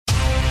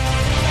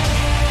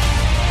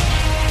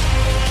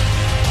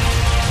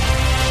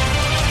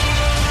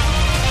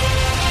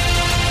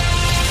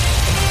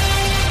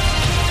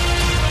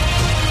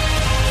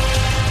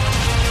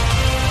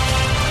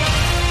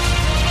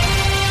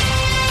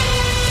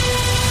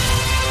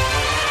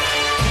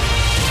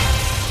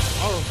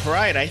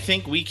right. I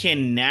think we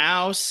can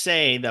now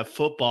say that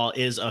football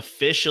is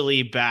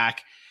officially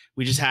back.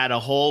 We just had a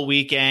whole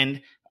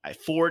weekend,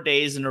 4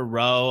 days in a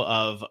row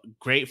of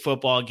great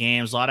football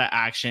games, a lot of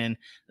action,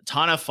 a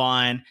ton of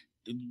fun.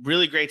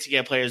 Really great to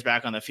get players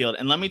back on the field.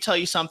 And let me tell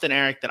you something,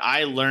 Eric, that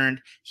I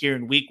learned here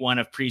in week 1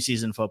 of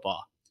preseason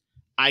football.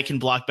 I can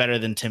block better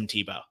than Tim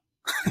Tebow.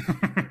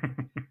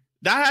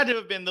 That had to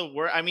have been the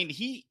worst. I mean,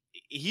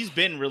 he's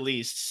been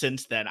released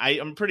since then.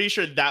 I'm pretty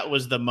sure that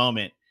was the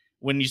moment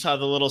when you saw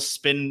the little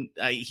spin.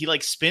 He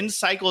like spin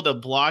cycled a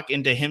block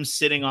into him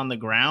sitting on the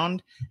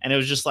ground, and it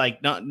was just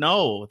like,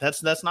 no,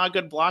 that's not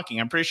good blocking.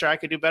 I'm pretty sure I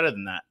could do better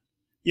than that.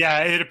 Yeah,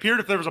 it appeared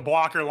if there was a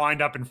blocker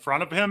lined up in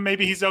front of him,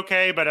 maybe he's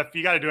okay. But if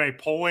you got to do any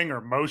pulling or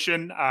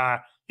motion,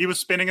 he was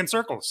spinning in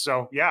circles.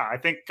 So, yeah, I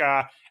think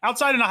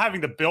outside of not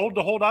having the build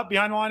to hold up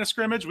behind the line of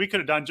scrimmage, we could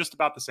have done just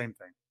about the same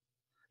thing.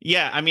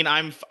 Yeah, I mean,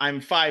 I'm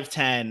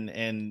 5'10",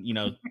 and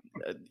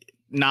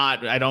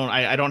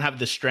I don't have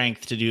the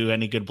strength to do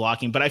any good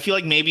blocking. But I feel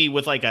like maybe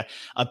with like a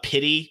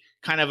pity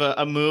kind of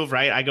a move,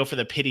 right? I go for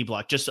the pity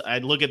block. Just I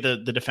look at the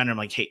defender. I'm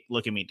like, hey,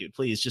 look at me, dude.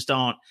 Please, just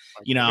don't.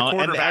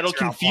 And that'll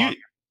confuse.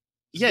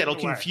 Yeah, it'll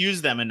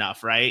confuse them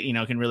enough, right?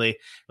 Can really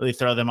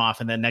throw them off.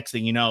 And then next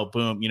thing you know,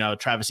 boom,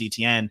 Travis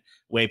Etienne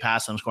way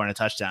past them scoring a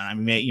touchdown. I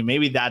mean,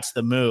 maybe that's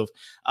the move.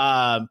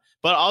 But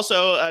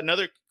also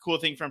another cool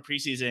thing from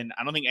preseason,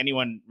 I don't think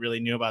anyone really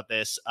knew about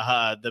this.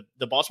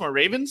 The Baltimore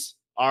Ravens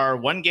are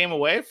 1 game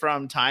away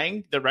from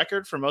tying the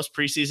record for most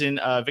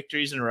preseason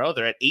victories in a row.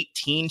 They're at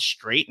 18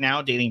 straight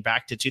now, dating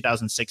back to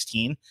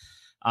 2016.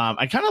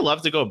 I'd kind of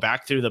love to go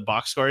back through the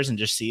box scores and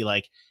just see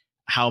like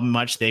how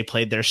much they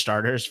played their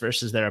starters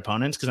versus their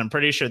opponents, because I'm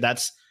pretty sure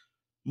that's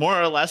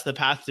more or less the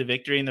path to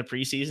victory in the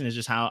preseason is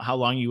just how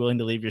long you're willing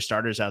to leave your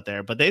starters out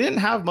there. But they didn't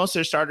have most of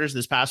their starters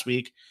this past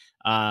week,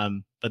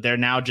 but they're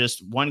now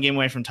just 1 game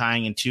away from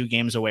tying and 2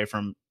 games away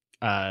from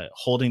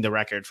holding the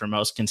record for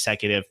most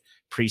consecutive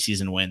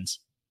preseason wins.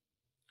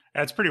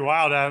 That's pretty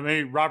wild.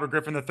 Maybe Robert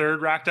Griffin III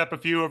racked up a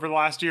few over the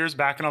last years,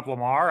 backing up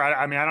Lamar.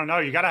 I mean, I don't know.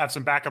 You got to have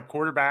some backup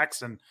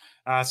quarterbacks and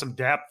some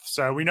depth.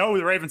 So we know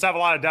the Ravens have a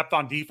lot of depth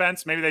on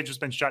defense. Maybe they've just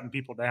been shutting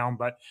people down,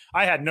 but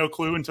I had no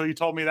clue until you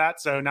told me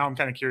that. So now I'm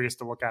kind of curious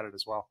to look at it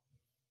as well.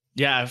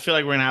 Yeah, I feel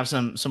like we're gonna have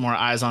some more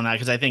eyes on that,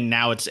 because I think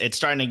now it's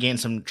starting to gain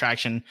some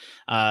traction.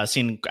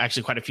 Seen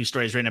actually quite a few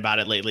stories written about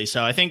it lately.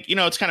 So I think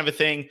it's kind of a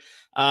thing.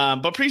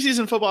 But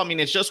preseason football, I mean,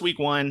 it's just week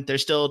 1.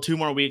 There's still 2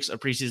 more weeks of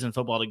preseason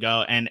football to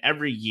go, and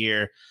every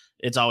year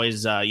it's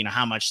always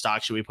how much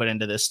stock should we put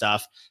into this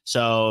stuff.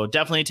 So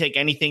definitely take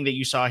anything that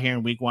you saw here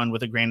in week 1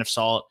 with a grain of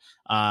salt,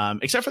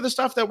 except for the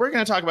stuff that we're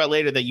going to talk about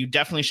later that you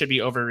definitely should be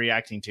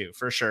overreacting to,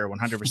 for sure,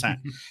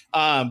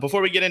 100%.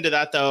 Before we get into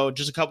that, though,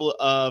 just a couple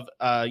of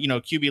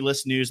QB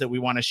list news that we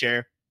want to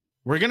share.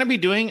 We're going to be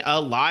doing a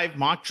live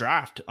mock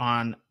draft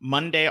on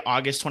Monday,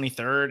 August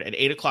 23rd at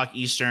 8 o'clock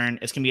Eastern.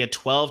 It's going to be a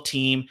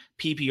 12-team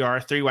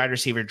PPR 3 wide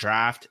receiver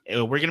draft.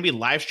 We're going to be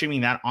live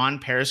streaming that on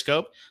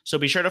Periscope. So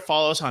be sure to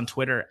follow us on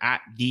Twitter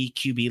at the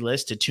QB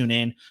list to tune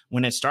in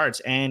when it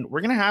starts. And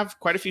we're going to have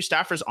quite a few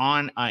staffers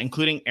on,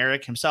 including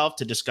Eric himself,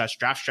 to discuss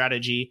draft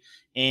strategy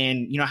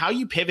and, how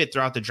you pivot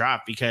throughout the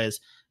draft, because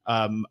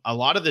a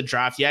lot of the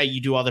draft,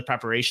 you do all the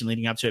preparation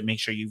leading up to it. Make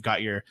sure you've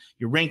got your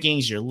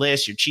rankings, your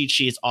lists, your cheat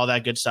sheets, all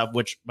that good stuff,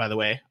 which, by the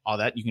way, all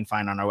that you can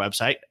find on our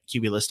website,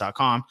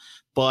 QBlist.com.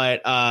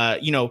 But,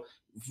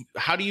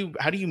 how do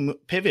you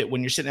pivot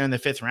when you're sitting there in the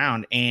 5th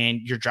round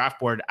and your draft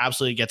board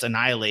absolutely gets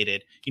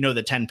annihilated,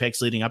 the 10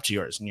 picks leading up to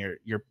yours, and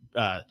you're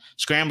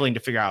scrambling to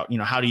figure out,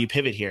 how do you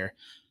pivot here?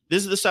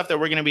 This is the stuff that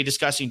we're going to be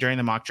discussing during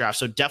the mock draft.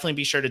 So definitely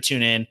be sure to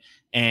tune in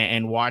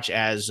and watch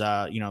as,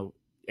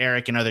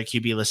 Eric and other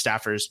QB list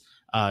staffers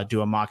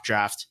do a mock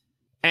draft.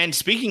 And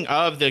speaking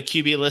of the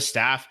QB list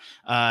staff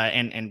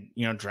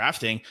and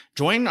drafting,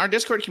 join our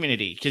Discord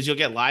community, because you'll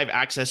get live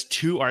access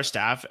to our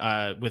staff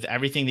with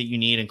everything that you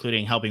need,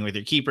 including helping with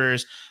your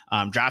keepers,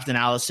 draft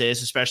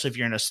analysis, especially if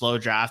you're in a slow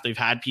draft. We've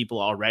had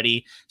people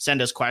already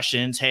send us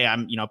questions. Hey,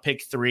 I'm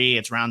pick 3.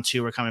 It's round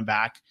 2. We're coming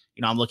back.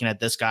 I'm looking at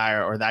this guy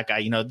or that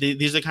guy.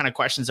 These are the kind of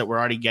questions that we're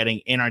already getting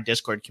in our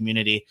Discord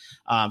community.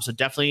 So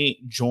definitely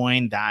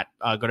join that.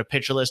 Go to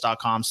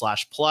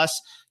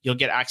pitcherlist.com/plus. You'll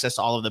get access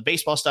to all of the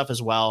baseball stuff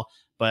as well.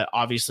 But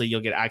obviously, you'll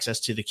get access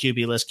to the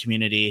QB list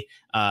community,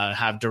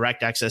 have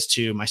direct access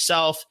to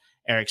myself,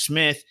 Eric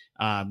Smith,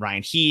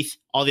 Ryan Heath,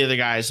 all the other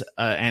guys,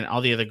 and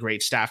all the other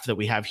great staff that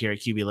we have here at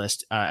QB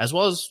List, as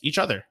well as each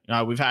other.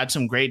 We've had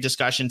some great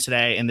discussion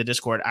today in the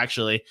Discord,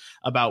 actually,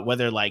 about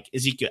whether like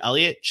Ezekiel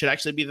Elliott should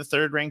actually be the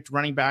 3rd ranked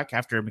running back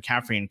after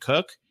McCaffrey and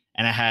Cook,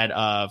 and ahead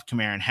of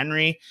Kamara and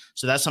Henry.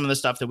 So that's some of the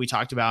stuff that we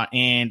talked about.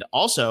 And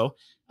also,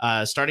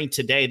 starting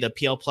today, the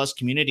PL Plus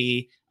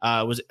community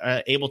was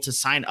able to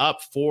sign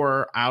up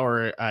for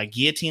our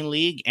Guillotine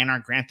League and our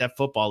Grand Theft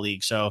Football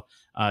League. So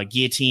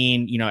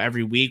Guillotine,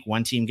 every week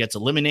one team gets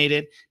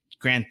eliminated.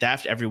 Grand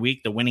Theft, every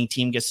week the winning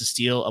team gets to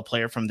steal a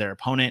player from their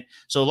opponent.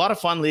 So a lot of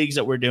fun leagues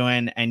that we're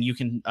doing, and you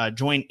can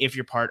join if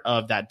you're part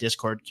of that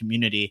Discord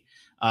community.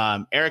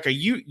 Eric,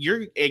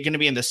 you're going to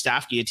be in the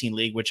Staff Guillotine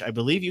League, which I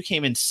believe you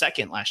came in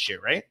 2nd last year,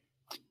 right?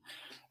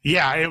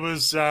 Yeah, it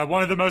was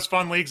one of the most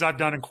fun leagues I've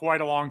done in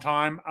quite a long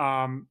time.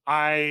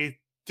 I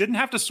didn't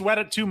have to sweat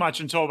it too much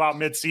until about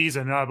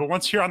mid-season, but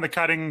once you're on the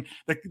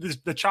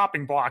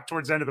chopping block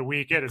towards the end of the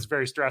week, it is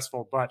very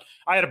stressful. But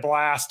I had a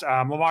blast.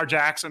 Lamar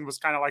Jackson was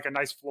kind of like a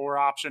nice floor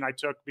option I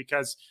took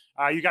because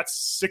you got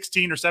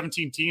 16 or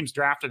 17 teams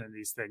drafted in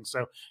these things.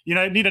 So,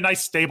 you need a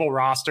nice stable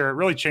roster. It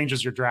really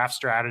changes your draft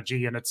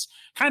strategy. And it's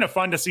kind of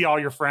fun to see all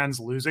your friends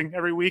losing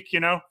every week,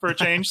 for a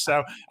change.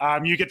 So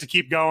you get to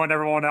keep going.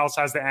 Everyone else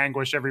has the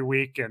anguish every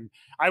week. And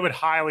I would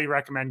highly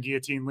recommend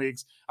Guillotine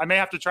Leagues. I may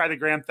have to try the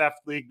Grand Theft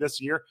League this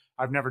year.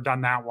 I've never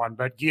done that one,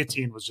 but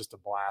Guillotine was just a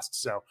blast.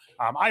 So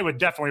I would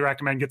definitely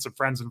recommend get some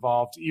friends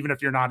involved, even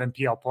if you're not in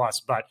PL Plus.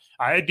 But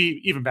it'd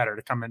be even better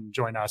to come and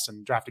join us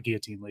and draft a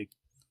Guillotine League.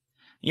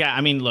 Yeah,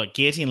 I mean, look,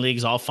 Guillotine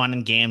League's all fun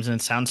and games, and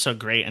it sounds so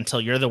great until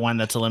you're the one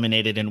that's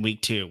eliminated in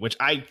week 2, which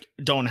I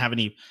don't have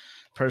any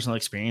personal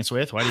experience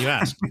with. Why do you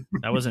ask?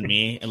 That wasn't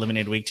me.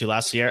 Eliminated week 2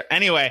 last year.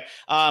 Anyway,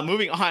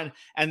 moving on,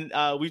 and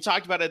we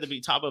talked about it at the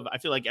top of, I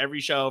feel like,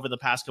 every show over the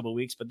past couple of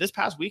weeks, but this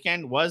past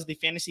weekend was the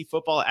Fantasy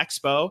Football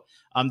Expo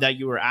that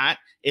you were at.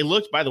 It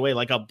looked, by the way,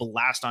 like a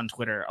blast on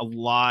Twitter. A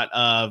lot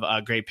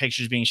of great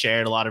pictures being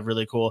shared, a lot of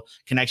really cool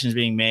connections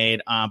being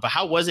made. But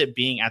how was it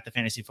being at the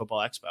Fantasy Football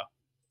Expo?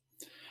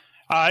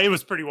 It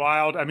was pretty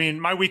wild. I mean,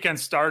 my weekend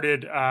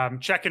started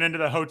checking into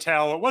the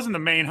hotel. It wasn't the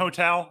main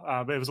hotel,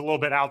 but it was a little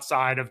bit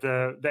outside of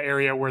the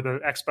area where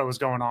the expo was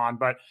going on.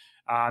 But,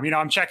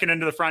 I'm checking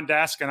into the front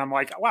desk and I'm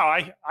like, wow,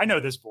 I know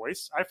this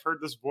voice. I've heard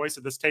this voice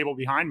at this table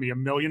behind me a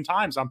million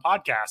times on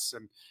podcasts,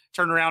 and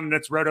turn around and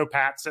it's Roto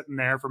Pat sitting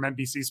there from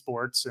NBC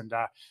Sports. And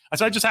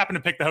so I just happened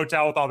to pick the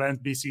hotel with all the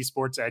NBC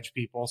Sports Edge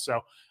people.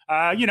 So,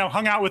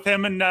 hung out with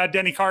him and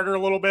Denny Carter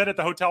a little bit at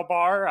the hotel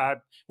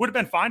bar. Would have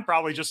been fine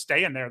probably just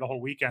staying there the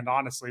whole weekend,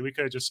 honestly. We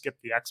could have just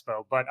skipped the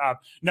expo. But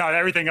no,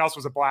 everything else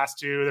was a blast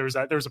too. There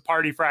was a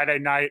party Friday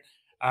night.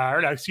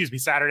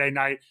 Saturday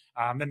night.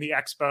 Then the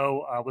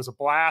expo was a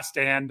blast,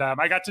 and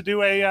I got to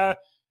do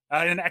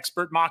an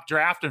expert mock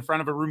draft in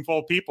front of a room full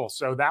of people.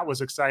 So that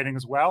was exciting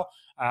as well.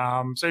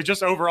 So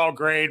just overall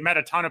great. Met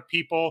a ton of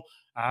people,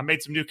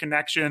 made some new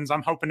connections.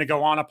 I'm hoping to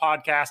go on a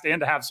podcast and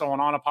to have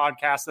someone on a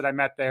podcast that I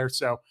met there.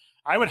 So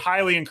I would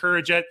highly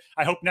encourage it.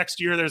 I hope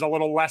next year there's a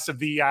little less of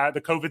the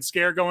COVID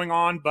scare going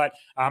on, but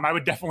I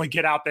would definitely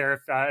get out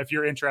there if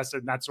you're interested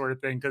in that sort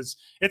of thing, because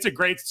it's a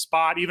great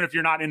spot, even if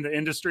you're not in the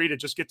industry, to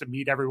just get to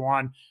meet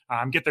everyone,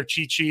 get their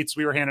cheat sheets.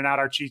 We were handing out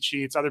our cheat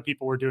sheets. Other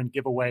people were doing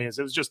giveaways.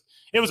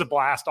 It was a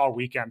blast all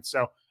weekend.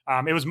 So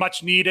it was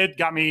much needed,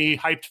 got me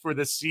hyped for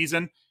this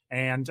season.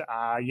 And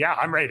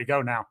I'm ready to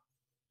go now.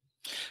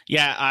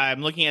 Yeah,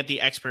 I'm looking at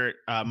the expert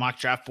mock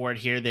draft board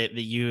here that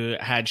you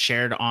had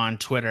shared on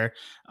Twitter.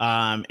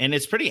 And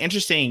it's pretty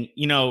interesting.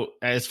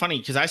 It's funny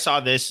because I saw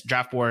this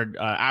draft board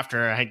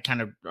after I had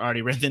kind of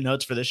already read the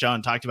notes for the show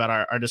and talked about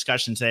our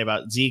discussion today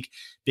about Zeke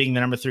being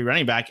the number 3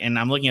 running back. And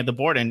I'm looking at the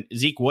board, and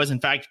Zeke was,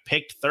 in fact,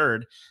 picked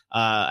 3rd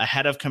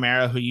ahead of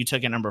Kamara, who you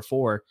took at number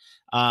 4.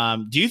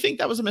 Do you think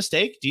that was a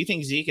mistake? Do you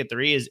think Zeke at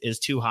 3 is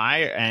too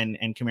high and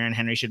Kamara and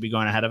Henry should be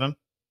going ahead of him?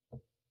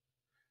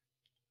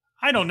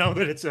 I don't know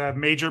that it's a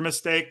major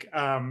mistake.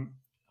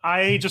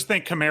 I just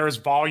think Kamara's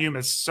volume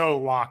is so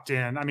locked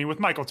in. I mean, with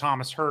Michael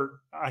Thomas hurt,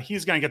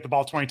 he's going to get the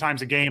ball 20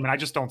 times a game, and I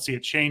just don't see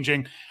it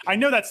changing. I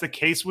know that's the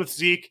case with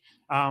Zeke,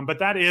 but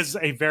that is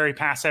a very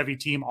pass-heavy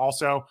team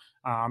also,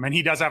 and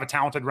he does have a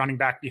talented running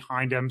back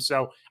behind him.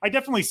 So I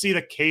definitely see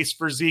the case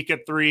for Zeke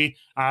at 3,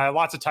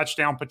 lots of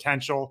touchdown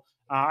potential.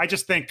 I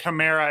just think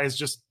Kamara is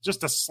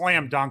just a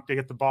slam dunk to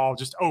get the ball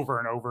just over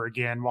and over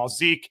again, while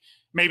Zeke,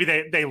 maybe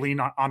they lean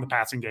on the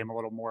passing game a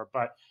little more.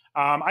 But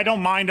I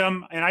don't mind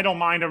him, and I don't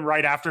mind him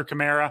right after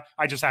Kamara.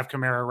 I just have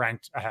Kamara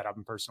ranked ahead of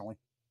him personally.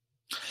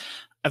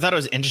 I thought it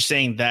was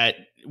interesting that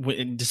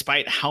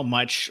despite how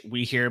much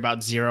we hear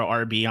about zero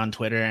RB on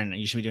Twitter, and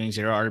you should be doing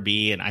zero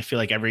RB, and I feel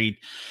like every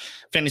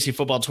fantasy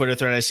football Twitter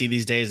thread I see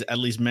these days at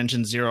least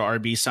mentions zero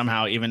RB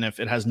somehow, even if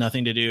it has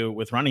nothing to do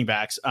with running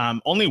backs.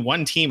 Only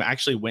one team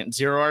actually went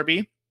zero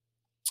RB.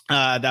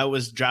 That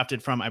was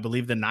drafted from, I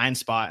believe, the 9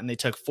 spot, and they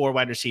took 4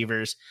 wide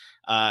receivers,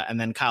 and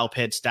then Kyle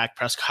Pitts, Dak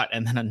Prescott,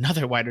 and then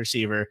another wide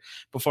receiver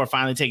before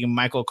finally taking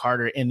Michael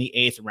Carter in the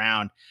 8th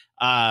round.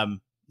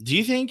 Do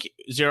you think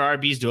zero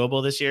RB is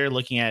doable this year,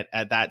 looking at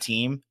that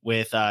team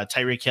with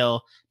Tyreek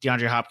Hill,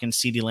 DeAndre Hopkins,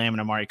 CeeDee Lamb,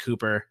 and Amari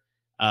Cooper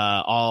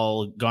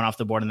all going off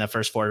the board in the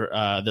first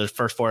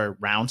 4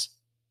 rounds?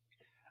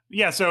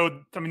 Yeah,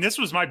 so, I mean, this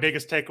was my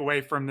biggest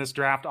takeaway from this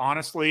draft,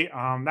 honestly.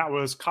 That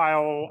was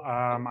Kyle.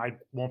 I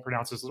won't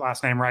pronounce his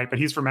last name right, but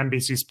he's from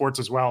NBC Sports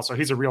as well, so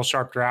he's a real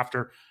sharp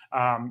drafter.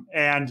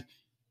 And,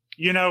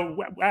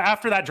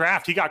 after that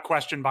draft, he got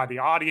questioned by the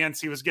audience.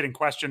 He was getting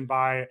questioned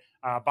by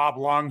Bob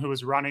Lung, who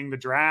was running the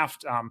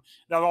draft.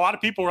 Now, a lot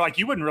of people were like,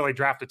 you wouldn't really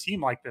draft a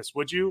team like this,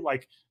 would you?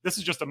 Like, this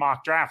is just a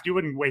mock draft. You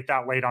wouldn't wait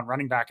that late on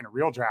running back in a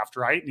real draft,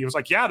 right? And he was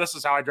like, yeah, this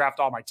is how I draft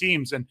all my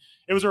teams. And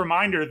it was a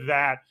reminder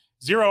that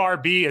zero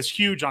RB is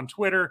huge on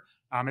Twitter.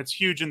 It's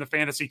huge in the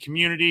fantasy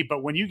community,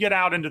 but when you get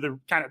out into the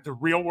kind of the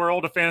real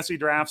world of fantasy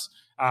drafts,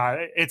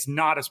 it's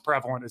not as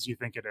prevalent as you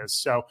think it is.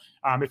 So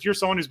if you're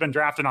someone who's been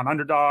drafted on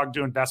Underdog,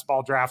 doing best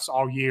ball drafts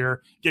all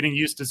year, getting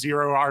used to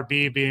zero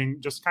RB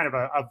being just kind of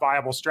a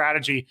viable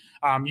strategy,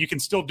 you can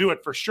still do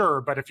it for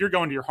sure. But if you're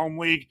going to your home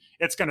league,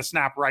 it's going to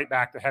snap right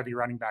back to heavy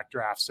running back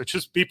drafts. So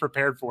just be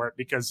prepared for it,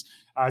 because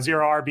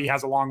zero RB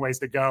has a long ways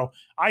to go.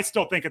 I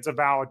still think it's a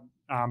valid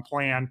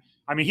plan.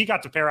 I mean, he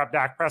got to pair up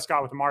Dak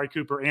Prescott with Amari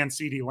Cooper and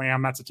CeeDee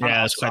Lamb. That's a ton.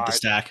 Yeah, that's quite the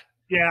stack.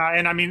 Yeah,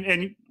 and I mean,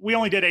 and we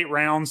only did 8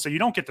 rounds, so you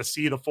don't get to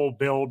see the full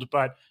build,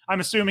 but I'm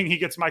assuming he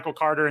gets Michael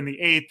Carter in the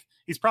 8th.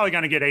 He's probably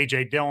going to get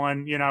A.J.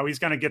 Dillon. You know, he's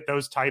going to get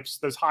those types,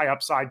 those high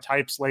upside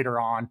types later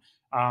on.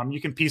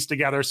 You can piece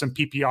together some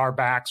PPR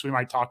backs. We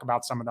might talk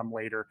about some of them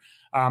later.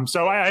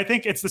 So I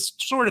think it's the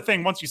sort of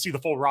thing, once you see the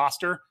full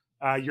roster,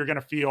 you're going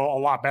to feel a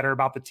lot better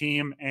about the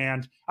team.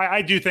 And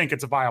I do think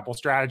it's a viable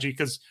strategy,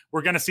 because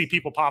we're going to see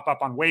people pop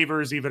up on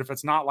waivers, even if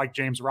it's not like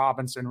James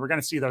Robinson. We're going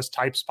to see those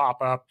types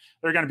pop up.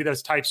 They're going to be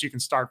those types you can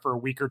start for a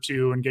week or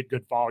two and get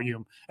good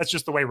volume. That's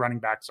just the way running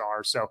backs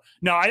are. So,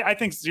 no, I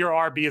think zero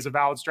RB is a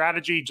valid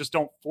strategy. Just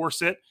don't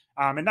force it.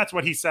 And that's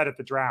what he said at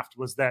the draft,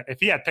 was that if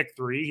he had picked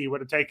 3, he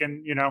would have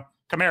taken, you know,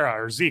 Kamara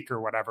or Zeke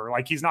or whatever.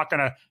 Like, he's not going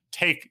to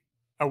take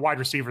a wide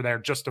receiver there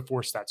just to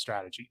force that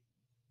strategy.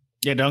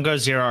 Yeah, don't go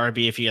zero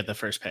RB if you get the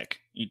first pick.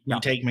 You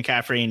take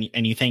McCaffrey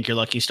and you thank your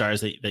lucky stars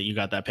that you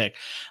got that pick.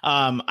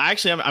 I'm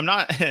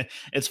not.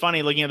 It's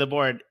funny looking at the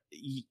board.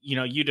 You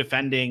know, you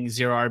defending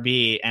zero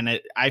RB,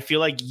 and I feel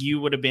like you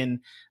would have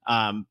been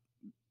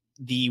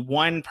the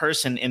one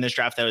person in this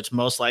draft that was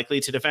most likely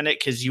to defend it,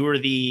 because you were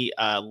the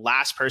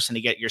last person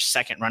to get your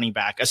second running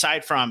back,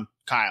 aside from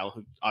Kyle,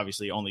 who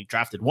obviously only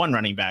drafted 1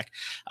 running back.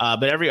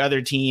 But every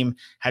other team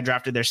had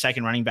drafted their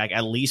second running back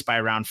at least by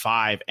round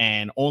 5,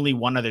 and only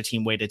one other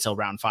team waited till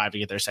round 5 to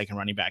get their second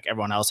running back.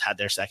 Everyone else had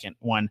their second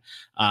one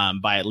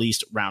by at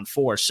least round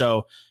 4.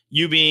 So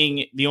you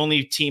being the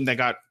only team that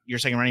got your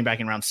second running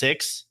back in round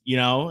 6, you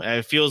know,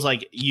 it feels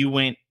like you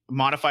went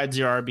modified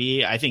zero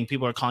RB. I think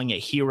people are calling it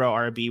hero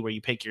RB, where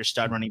you pick your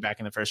stud running back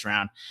in the first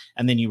round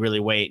and then you really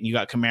wait. And you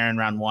got Kamara in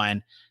round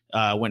 1,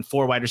 went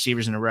 4 wide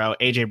receivers in a row: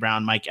 AJ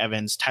Brown, Mike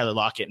Evans, Tyler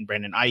Lockett, and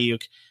Brandon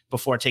Ayuk,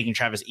 before taking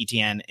Travis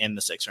Etienne in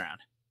the 6th round.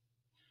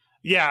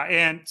 Yeah,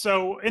 and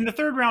so in the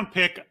 3rd round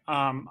pick,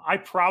 I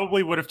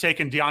probably would have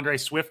taken DeAndre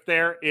Swift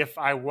there if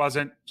I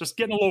wasn't just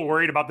getting a little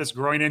worried about this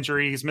groin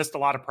injury. He's missed a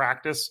lot of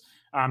practice.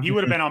 He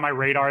would have been on my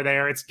radar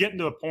there. It's getting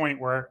to the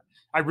point where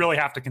I really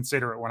have to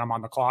consider it when I'm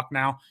on the clock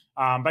now.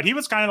 But he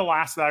was kind of the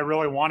last that I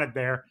really wanted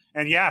there.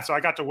 And yeah, so I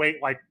got to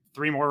wait like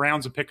 3 more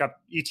rounds to pick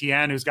up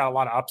Etienne, who's got a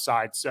lot of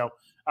upside. So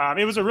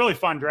it was a really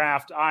fun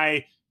draft.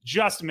 I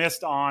just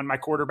missed on my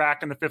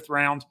quarterback in the 5th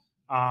round.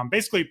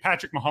 Basically,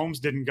 Patrick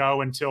Mahomes didn't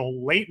go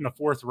until late in the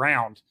 4th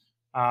round,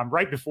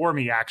 right before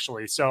me,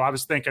 actually. So I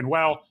was thinking,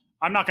 well,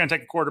 I'm not going to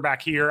take a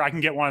quarterback here. I can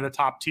get one of the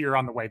top tier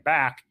on the way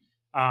back.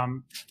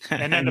 And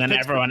then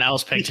everyone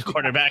else picked a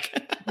quarterback.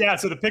 Yeah,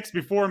 so the picks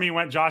before me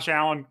went Josh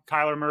Allen,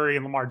 Kyler Murray,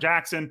 and Lamar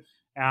Jackson.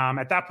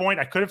 At that point,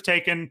 I could have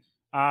taken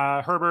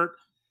Herbert,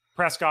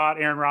 Prescott,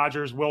 Aaron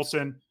Rodgers,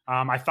 Wilson.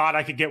 I thought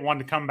I could get one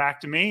to come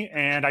back to me,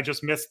 and I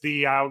just missed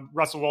the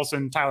Russell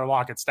Wilson, Tyler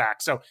Lockett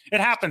stack. So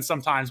it happens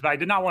sometimes, but I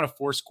did not want to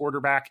force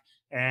quarterback.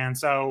 And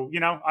so, you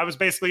know, I was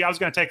going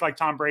to take like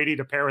Tom Brady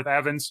to pair with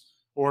Evans,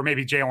 or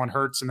maybe Jalen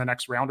Hurts in the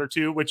next round or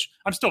 2, which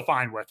I'm still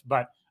fine with.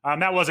 But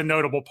that was a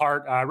notable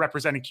part.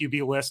 Representing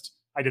QB list,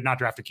 I did not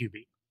draft a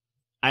QB.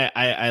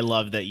 I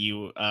love that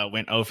you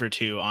went 0 for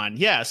 2 on,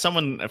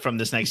 someone from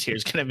this next year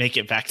is going to make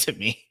it back to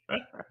me.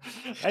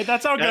 Hey,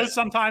 that's how it goes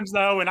sometimes,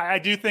 though. And I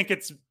do think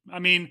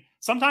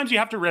sometimes you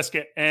have to risk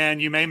it, and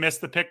you may miss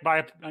the pick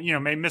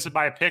may miss it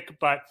by a pick,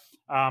 but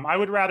I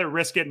would rather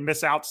risk it and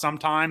miss out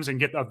sometimes and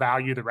get a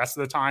value the rest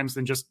of the times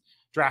than just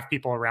draft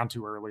people around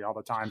too early all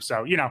the time.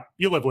 So, you know,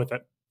 you live with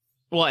it.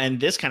 Well, and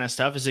this kind of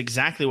stuff is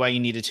exactly why you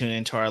need to tune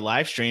into our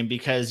live stream,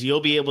 because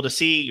you'll be able to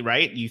see,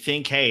 right? You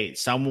think, hey,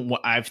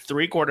 I have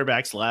 3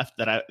 quarterbacks left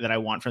that I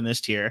want from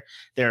this tier.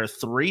 There are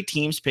 3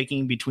 teams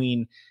picking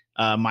between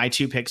my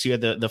 2 picks. You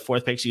had the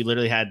 4th pick, so you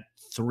literally had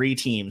 3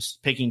 teams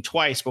picking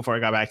twice before I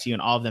got back to you,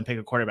 and all of them pick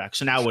a quarterback.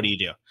 So now what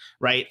do?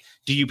 Right?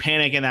 Do you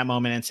panic in that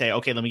moment and say,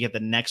 okay, let me get the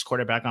next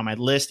quarterback on my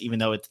list, even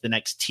though it's the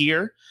next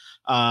tier?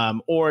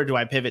 Or do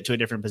I pivot to a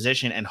different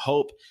position and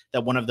hope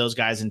that one of those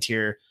guys in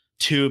tier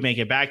 2 make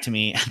it back to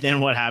me? And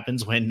then what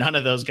happens when none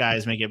of those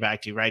guys make it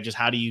back to you, right? Just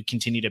how do you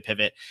continue to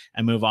pivot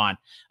and move on?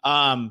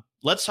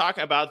 Let's talk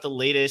about the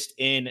latest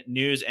in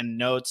news and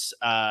notes.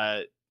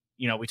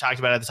 We talked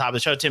about it at the top of the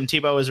show. Tim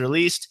Tebow was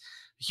released.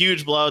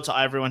 Huge blow to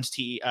everyone's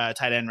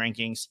tight end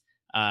rankings.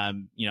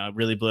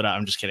 Really blew it out.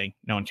 I'm just kidding.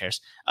 No one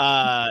cares.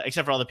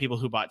 Except for all the people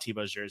who bought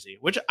Tebow's jersey,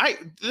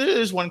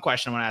 there's one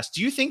question I want to ask.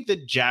 Do you think the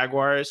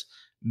Jaguars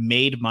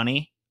made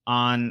money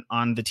on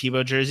the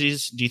Tebow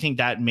jerseys? Do you think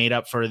that made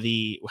up for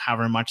the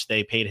however much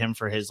they paid him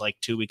for his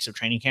 2 weeks of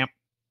training camp?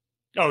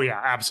 Oh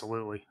yeah,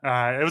 absolutely.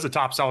 It was a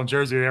top selling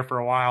jersey there for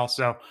a while.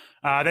 So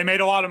they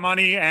made a lot of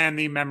money, and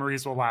the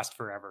memories will last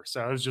forever.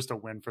 So it was just a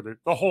win for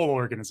the whole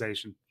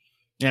organization.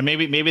 Yeah,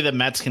 maybe the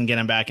Mets can get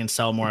him back and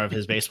sell more of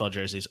his baseball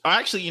jerseys. Oh,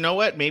 actually, you know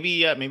what?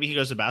 Maybe he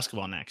goes to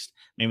basketball next.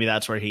 Maybe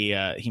that's where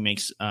he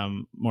makes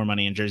more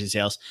money in jersey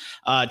sales.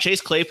 Chase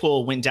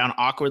Claypool went down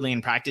awkwardly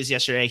in practice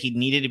yesterday. He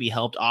needed to be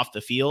helped off the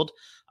field,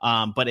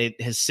 but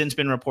it has since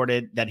been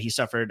reported that he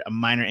suffered a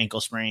minor ankle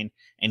sprain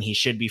and he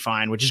should be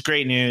fine, which is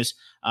great news.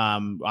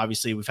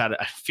 Obviously,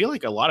 I feel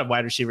like a lot of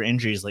wide receiver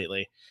injuries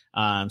lately.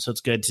 So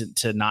it's good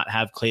to not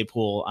have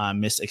Claypool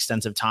miss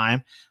extensive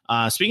time.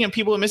 Speaking of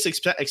people who miss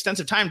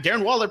extensive time,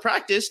 Darren Waller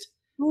practiced.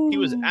 Ooh. He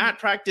was at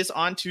practice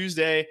on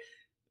Tuesday.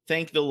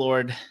 Thank the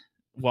Lord.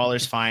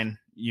 Waller's fine.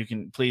 You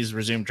can please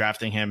resume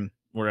drafting him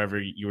wherever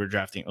you were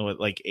drafting.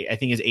 Like, I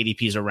think his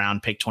ADP is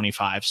around pick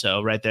 25.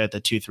 So right there at the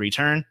 2-3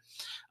 turn.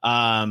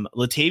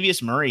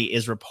 Latavius Murray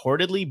is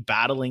reportedly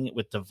battling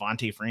with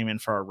Devontae Freeman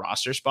for a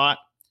roster spot.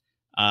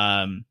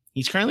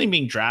 He's currently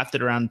being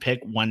drafted around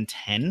pick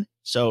 110.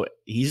 So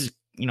he's,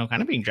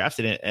 kind of being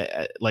drafted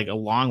like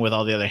along with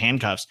all the other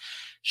handcuffs.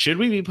 Should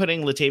we be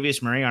putting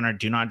Latavius Murray on our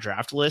do not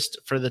draft list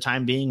for the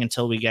time being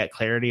until we get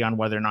clarity on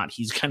whether or not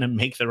he's going to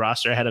make the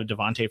roster ahead of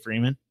Devontae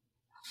Freeman?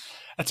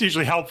 That's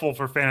usually helpful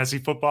for fantasy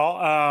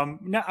football.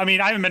 No, I mean,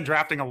 I haven't been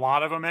drafting a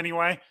lot of them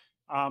anyway,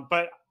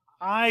 but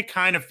I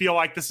kind of feel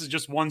like this is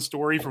just one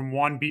story from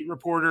one beat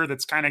reporter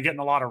that's kind of getting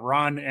a lot of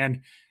run.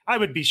 And I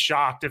would be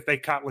shocked if they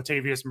cut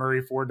Latavius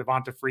Murray for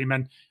Devonta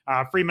Freeman.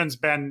 Freeman's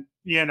been,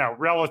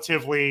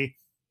 relatively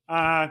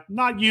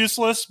not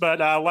useless, but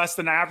less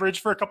than average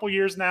for a couple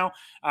years now.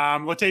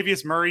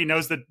 Latavius Murray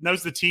knows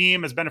the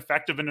team, has been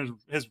effective in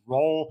his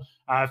role.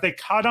 If they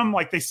cut him,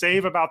 like, they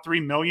save about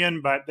 $3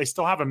 million, but they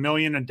still have $1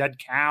 million in dead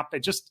cap.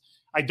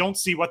 I don't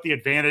see what the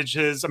advantage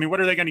is. I mean,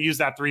 what are they going to use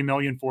that $3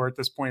 million for at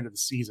this point of the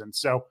season?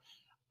 So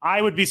I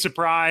would be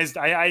surprised.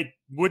 I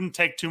wouldn't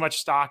take too much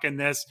stock in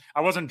this. I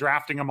wasn't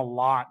drafting him a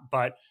lot,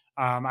 but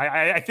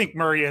I think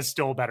Murray is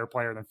still a better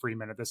player than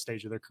Freeman at this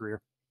stage of their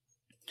career.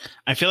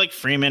 I feel like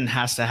Freeman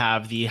has to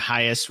have the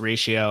highest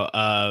ratio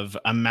of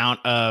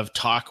amount of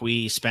talk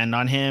we spend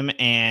on him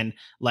and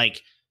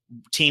like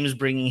teams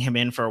bringing him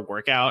in for a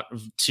workout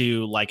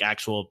to like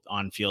actual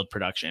on-field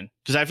production.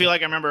 Because I feel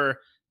like I remember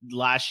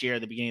last year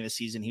at the beginning of the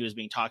season, he was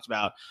being talked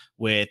about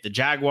with the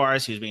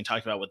Jaguars. He was being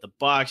talked about with the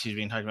Bucks. He was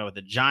being talked about with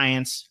the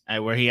Giants,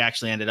 where he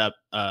actually ended up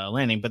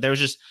landing. But there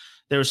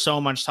was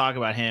so much talk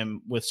about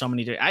him with so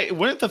many.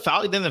 Wouldn't the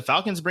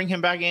Falcons bring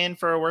him back in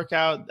for a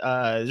workout?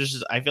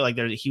 I feel like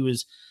he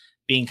was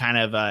being kind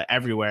of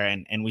everywhere,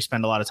 and we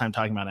spend a lot of time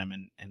talking about him,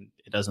 and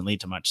it doesn't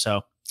lead to much.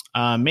 So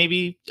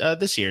maybe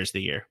this year is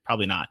the year.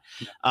 Probably not.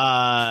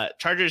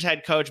 Chargers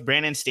head coach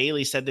Brandon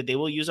Staley said that they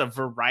will use a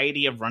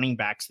variety of running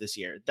backs this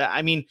year.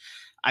 I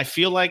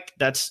feel like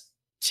that's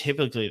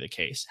typically the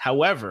case.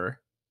 However,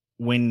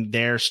 when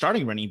their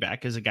starting running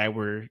back is a guy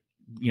we're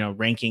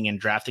ranking and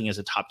drafting as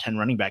a top 10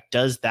 running back,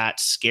 does that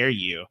scare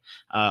you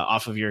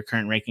off of your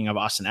current ranking of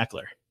Austin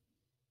Eckler?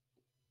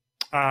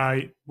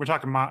 We're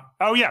talking about,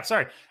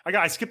 sorry.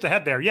 I skipped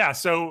ahead there. Yeah.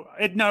 So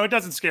it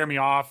doesn't scare me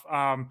off.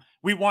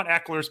 We want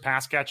Eckler's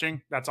pass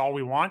catching. That's all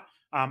we want.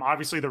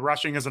 Obviously the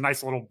rushing is a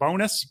nice little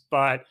bonus,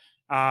 but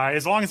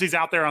as long as he's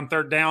out there on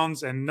third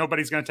downs and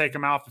nobody's going to take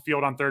him off the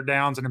field on third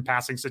downs and in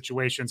passing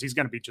situations, he's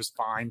going to be just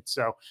fine.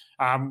 So,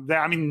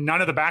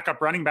 none of the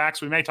backup running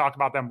backs, we may talk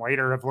about them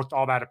later, have looked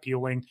all that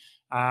appealing.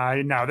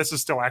 No, this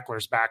is still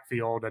Eckler's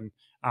backfield, and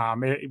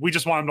we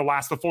just want him to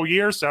last the full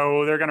year.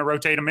 So they're going to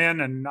rotate him in.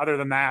 And other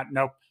than that,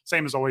 nope,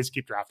 same as always,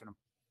 keep drafting him.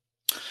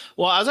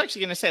 Well, I was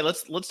actually going to say,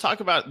 let's talk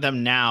about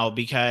them now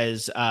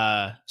because,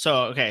 so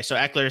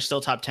Eckler is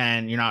still top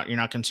 10. You're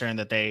not concerned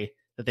that they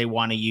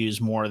want to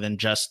use more than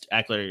just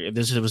Eckler.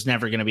 This was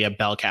never going to be a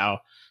bell cow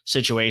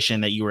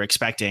situation that you were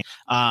expecting.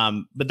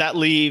 But that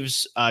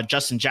leaves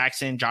Justin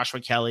Jackson, Joshua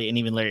Kelly, and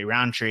even Larry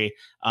Roundtree.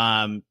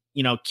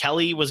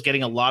 Kelly was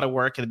getting a lot of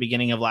work at the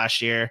beginning of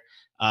last year.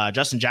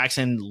 Justin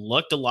Jackson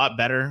looked a lot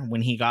better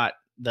when he got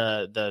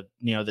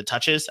the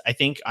touches. I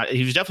think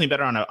he was definitely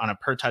better on a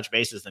per touch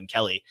basis than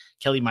Kelly.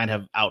 Kelly might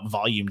have out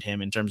volumed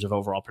him in terms of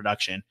overall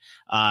production.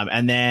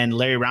 And then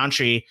Larry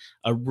Roundtree,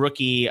 a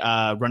rookie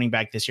running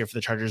back this year for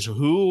the Chargers,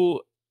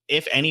 who,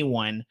 if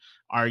anyone,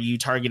 are you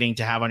targeting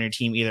to have on your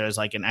team either as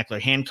like an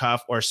Eckler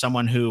handcuff or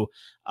someone who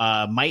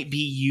might be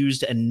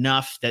used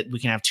enough that we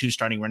can have two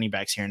starting running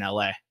backs here in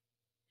LA?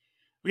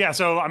 Yeah,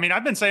 so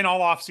I've been saying all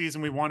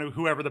offseason we want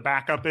whoever the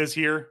backup is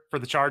here for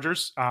the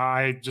Chargers.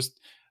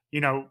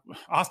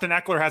 Austin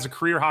Eckler has a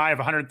career high of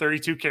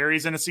 132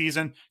 carries in a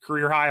season,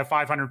 career high of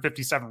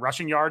 557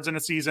 rushing yards in a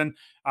season.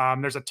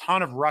 There's a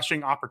ton of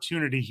rushing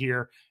opportunity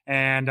here.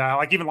 And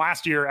even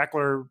last year,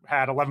 Eckler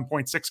had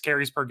 11.6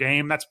 carries per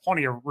game. That's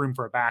plenty of room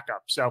for a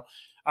backup. So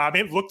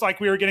it looked like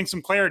we were getting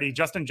some clarity.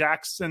 Justin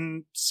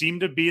Jackson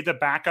seemed to be the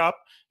backup.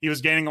 He was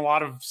gaining a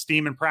lot of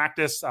steam in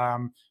practice.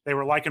 They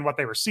were liking what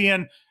they were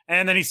seeing.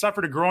 And then he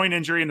suffered a groin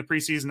injury in the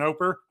preseason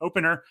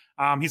opener.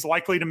 He's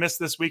likely to miss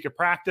this week of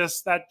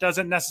practice. That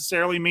doesn't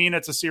necessarily mean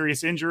it's a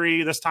serious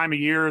injury. This time of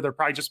year, they're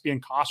probably just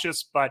being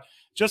cautious. But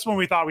just when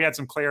we thought we had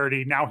some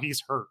clarity, now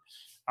he's hurt.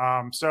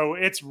 So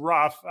it's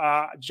rough.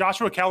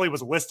 Joshua Kelly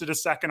was listed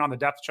as second on the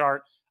depth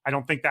chart. I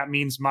don't think that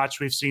means much.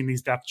 We've seen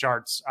these depth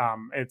charts.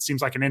 It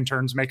seems like an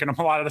intern's making them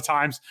a lot of the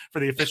times for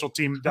the official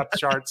team depth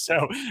charts.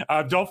 So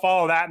don't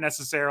follow that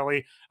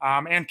necessarily.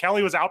 And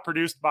Kelly was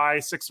outproduced by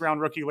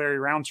 6th-round rookie Larry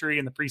Roundtree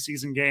in the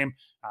preseason game.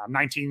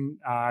 19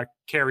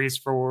 carries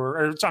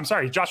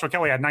Joshua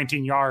Kelly had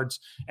 19 yards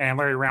and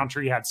Larry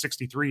Roundtree had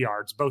 63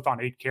 yards, both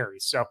on 8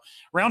 carries. So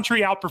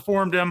Roundtree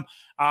outperformed him.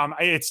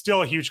 It's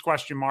still a huge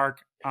question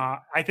mark.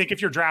 I think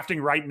if you're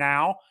drafting right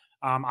now,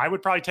 I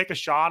would probably take a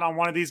shot on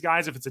one of these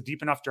guys if it's a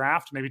deep enough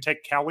draft. Maybe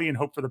take Kelly and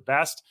hope for the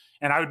best.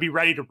 And I would be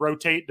ready to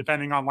rotate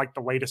depending on like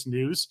the latest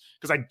news,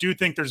 because I do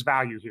think there's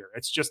value here.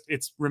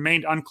 It's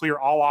remained unclear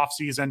all off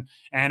season,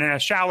 and in a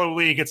shallow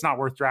league, it's not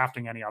worth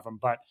drafting any of them.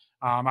 But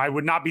I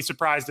would not be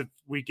surprised if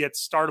we get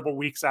startable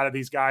weeks out of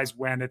these guys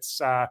when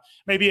it's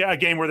maybe a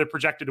game where they're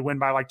projected to win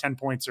by like 10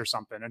 points or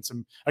something,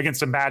 and against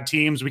some bad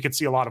teams, we could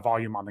see a lot of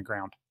volume on the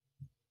ground.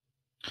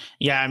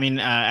 Yeah, I mean,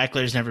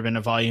 Eckler's never been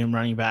a volume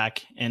running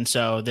back, and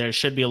so there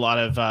should be a lot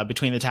of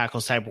between the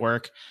tackles type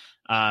work.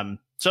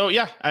 So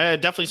yeah,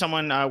 definitely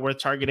someone worth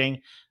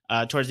targeting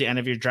towards the end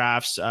of your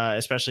drafts,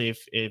 especially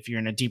if you're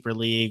in a deeper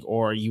league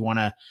or you want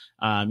to,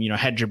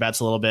 hedge your bets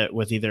a little bit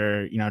with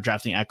either,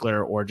 drafting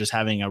Eckler or just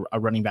having a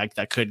running back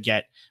that could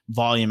get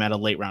volume at a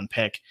late round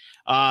pick.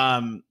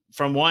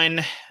 From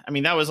one, I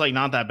mean, that was like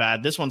not that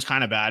bad. This one's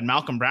kind of bad.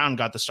 Malcolm Brown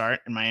got the start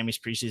in Miami's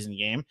preseason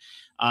game,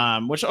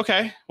 which,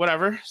 okay,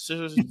 whatever.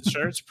 So,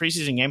 sure, it's a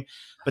preseason game.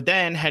 But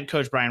then head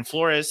coach Brian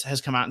Flores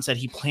has come out and said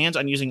he plans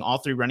on using all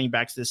 3 running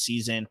backs this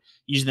season,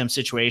 using them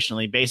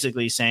situationally,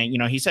 basically saying,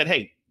 he said,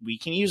 hey, we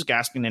can use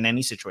Gaskin in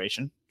any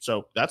situation.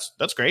 So that's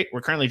great.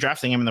 We're currently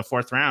drafting him in the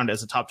 4th round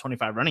as a top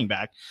 25 running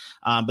back.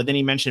 But then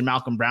he mentioned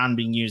Malcolm Brown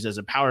being used as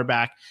a power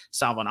back,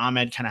 Salvon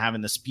Ahmed kind of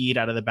having the speed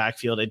out of the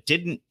backfield. It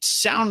didn't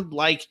sound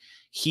like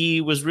he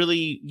was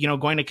really,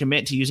 going to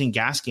commit to using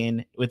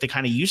Gaskin with the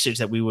kind of usage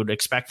that we would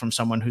expect from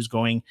someone who's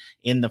going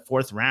in the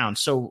 4th round.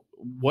 So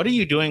what are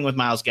you doing with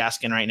Myles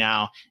Gaskin right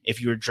now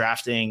if you were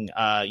drafting,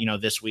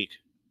 this week?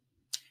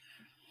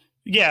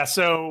 Yeah,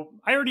 so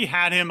I already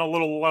had him a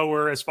little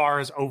lower as far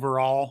as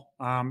overall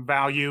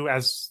value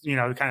as,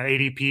 kind of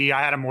ADP.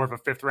 I had him more of a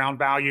 5th round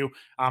value.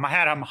 I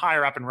had him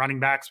higher up in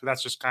running backs, but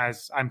that's just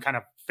because I'm kind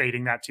of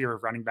fading that tier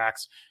of running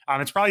backs.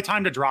 It's probably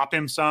time to drop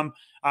him some.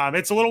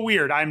 It's a little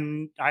weird. I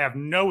have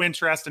no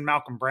interest in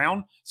Malcolm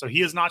Brown, so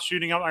he is not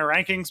shooting up my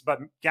rankings, but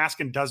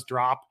Gaskin does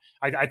drop.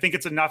 I think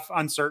it's enough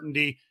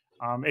uncertainty.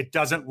 It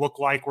doesn't look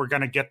like we're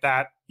going to get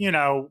that,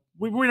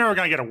 we're never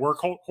going to get a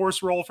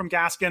workhorse role from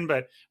Gaskin,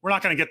 but we're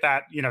not going to get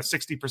that,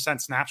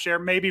 60% snap share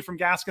maybe from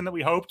Gaskin that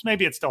we hoped.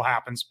 Maybe it still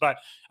happens, but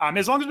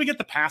as long as we get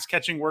the pass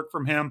catching work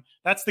from him,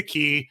 that's the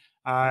key.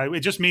 It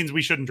just means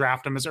we shouldn't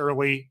draft him as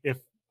early if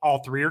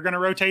all 3 are going to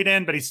rotate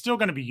in, but he's still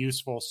going to be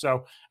useful.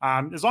 So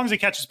as long as he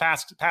catches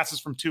passes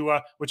from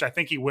Tua, which I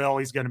think he will,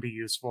 he's going to be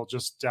useful.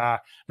 Just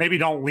maybe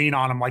don't lean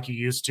on him like you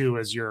used to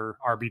as your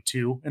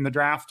RB2 in the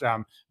draft.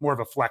 More of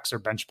a flex or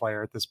bench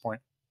player at this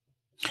point.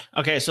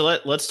 Okay, so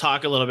let's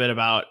talk a little bit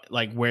about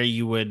like where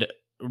you would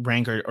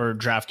rank or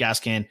draft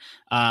Gaskin.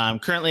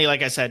 Currently,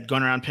 like I said,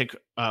 going around pick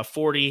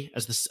 40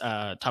 as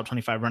the top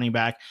 25 running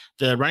back.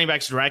 The running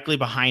backs directly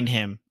behind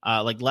him,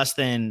 like less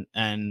than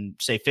and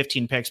say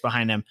 15 picks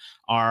behind him,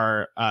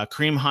 are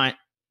Kareem Hunt,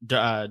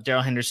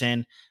 Darrell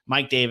Henderson,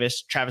 Mike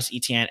Davis, Travis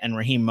Etienne, and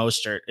Raheem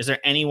Mostert. Is there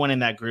anyone in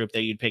that group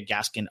that you'd pick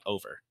Gaskin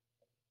over?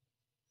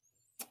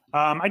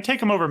 I'd take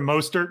him over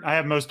Mostert. I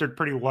have Mostert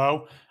pretty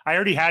low. I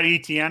already had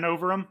Etienne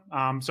over him.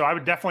 So I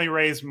would definitely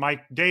raise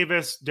Mike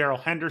Davis, Darrell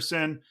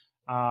Henderson.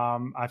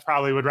 I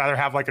probably would rather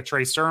have like a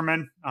Trey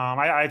Sermon.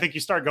 I think you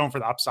start going for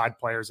the upside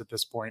players at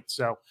this point.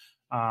 So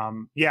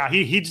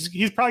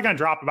he's probably going to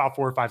drop about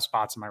 4 or 5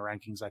 spots in my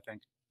rankings, I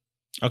think.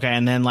 Okay.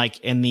 And then like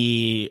in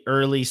the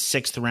early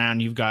 6th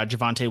round, you've got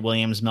Javonte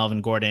Williams,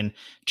 Melvin Gordon,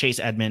 Chase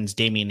Edmonds,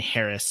 Damian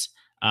Harris.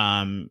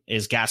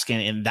 Is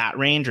Gaskin in that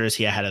range or is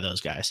he ahead of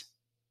those guys?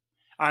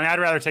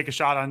 I'd rather take a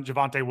shot on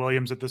Javonte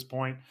Williams at this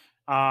point.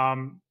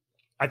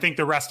 I think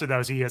the rest of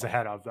those he is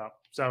ahead of, though.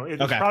 So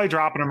it's probably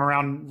dropping him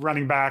around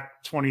running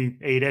back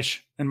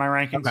 28-ish in my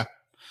rankings. Okay.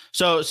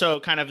 So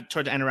kind of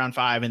toward the end of round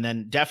 5, and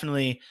then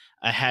definitely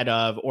ahead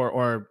of,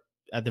 or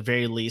at the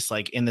very least,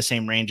 like in the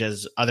same range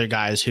as other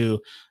guys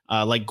who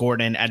like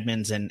Gordon,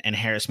 Edmonds, and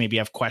Harris maybe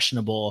have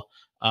questionable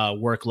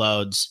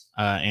workloads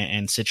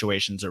and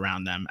situations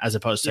around them, as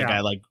opposed to a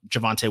guy like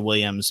Javonte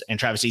Williams and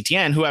Travis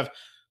Etienne, who have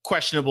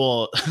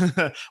questionable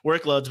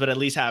workloads, but at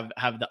least have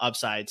the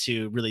upside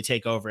to really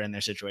take over in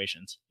their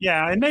situations.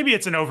 Yeah, and maybe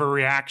it's an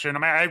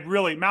overreaction. I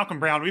mean, Malcolm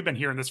Brown, we've been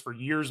hearing this for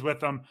years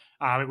with him.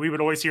 We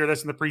would always hear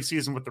this in the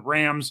preseason with the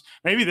Rams.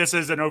 Maybe this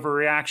is an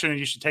overreaction and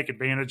you should take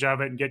advantage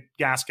of it and get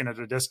Gaskin at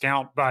a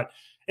discount. But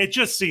it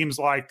just seems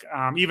like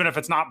even if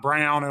it's not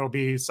Brown, it'll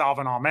be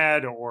Salvon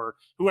Ahmed or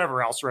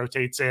whoever else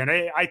rotates in.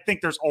 I think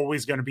there's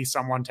always going to be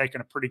someone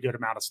taking a pretty good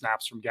amount of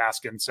snaps from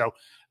Gaskin. So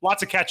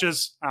lots of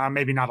catches,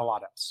 maybe not a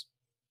lot else.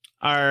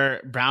 Are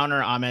Brown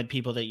or Ahmed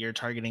people that you're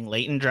targeting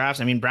late in drafts?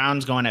 I mean,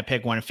 Brown's going at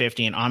pick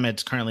 150 and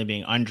Ahmed's currently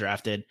being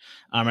undrafted.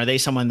 Are they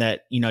someone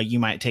that, you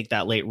might take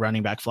that late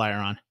running back flyer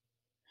on?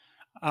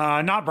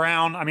 Not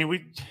Brown. I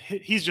mean,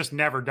 he's just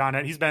never done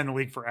it. He's been in the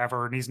league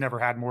forever, and he's never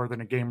had more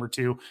than a game or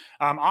two.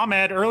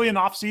 Ahmed, early in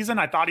the offseason,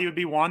 I thought he would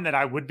be one that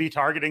I would be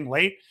targeting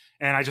late,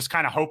 and I just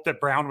kind of hoped that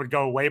Brown would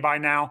go away by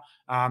now,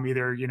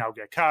 either,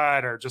 get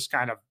cut or just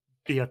kind of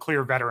be a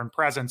clear veteran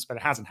presence, but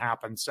it hasn't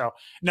happened. So,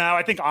 no,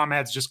 I think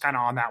Ahmed's just kind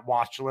of on that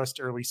watch list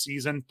early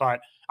season,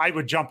 but I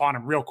would jump on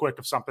him real quick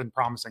if something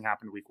promising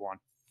happened week one.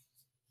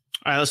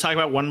 All right, let's talk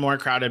about one more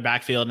crowded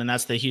backfield, and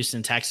that's the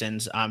Houston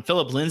Texans.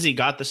 Philip Lindsay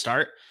got the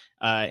start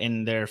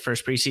in their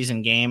first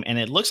preseason game, and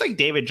it looks like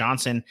David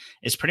Johnson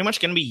is pretty much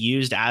going to be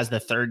used as the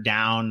third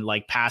down,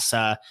 like pass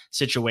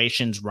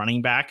situations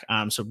running back.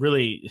 So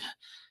really,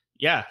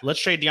 yeah,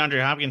 let's trade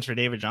DeAndre Hopkins for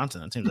David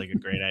Johnson. That seems like a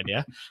great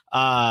idea.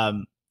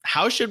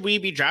 How should we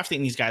be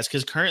drafting these guys?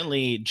 Because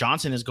currently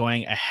Johnson is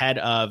going ahead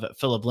of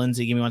Philip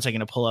Lindsay. Give me 1 second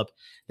to pull up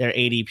their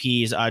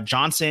ADPs.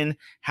 Johnson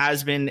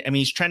has been,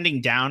 he's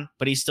trending down,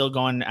 but he's still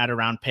going at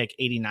around pick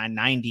 89,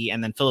 90.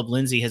 And then Philip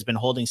Lindsay has been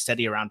holding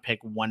steady around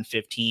pick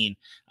 115.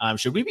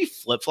 Should we be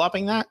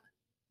flip-flopping that?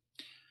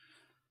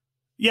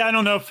 Yeah, I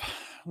don't know if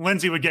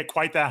Lindsay would get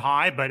quite that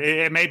high, but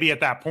it may be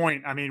at that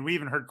point. I mean, we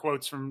even heard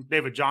quotes from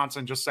David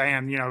Johnson just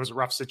saying, it was a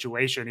rough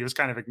situation. He was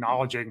kind of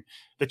acknowledging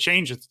the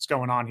change that's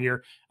going on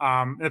here.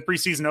 The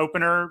preseason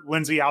opener,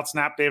 Lindsay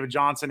outsnapped David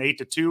Johnson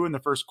 8-2 in the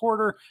first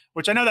quarter,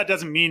 which I know that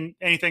doesn't mean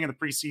anything in the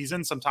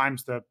preseason.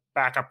 Sometimes the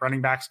backup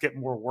running backs get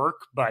more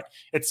work, but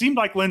it seemed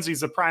like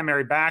Lindsay's the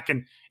primary back,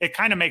 and it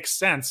kind of makes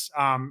sense.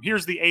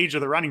 Here's the age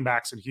of the running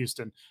backs in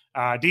Houston.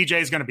 DJ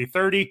is going to be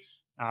 30.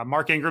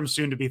 Mark Ingram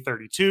soon to be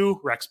 32,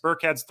 Rex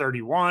Burkhead's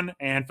 31,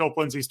 and Philip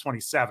Lindsay's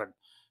 27.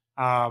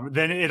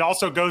 Then it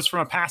also goes from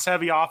a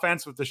pass-heavy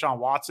offense with Deshaun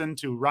Watson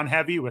to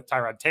run-heavy with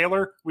Tyrod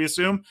Taylor, we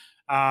assume.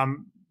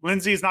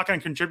 Lindsay is not going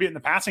to contribute in the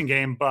passing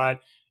game,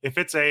 but if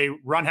it's a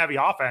run-heavy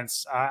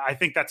offense, I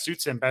think that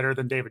suits him better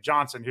than David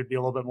Johnson, who'd be a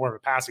little bit more of a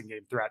passing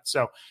game threat.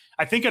 So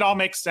I think it all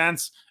makes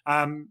sense.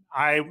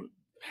 I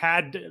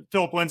had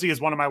Philip Lindsay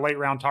as one of my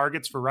late-round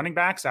targets for running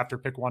backs after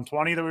pick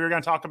 120 that we were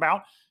going to talk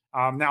about.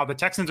 Now, the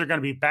Texans are going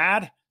to be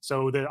bad,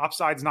 so the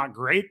upside's not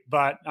great,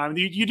 but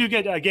you do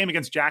get a game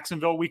against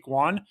Jacksonville week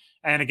 1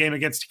 and a game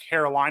against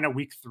Carolina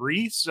week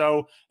 3,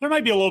 so there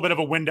might be a little bit of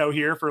a window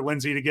here for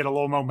Lindsay to get a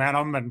little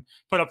momentum and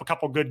put up a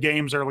couple good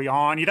games early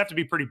on. You'd have to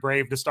be pretty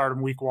brave to start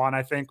him week 1,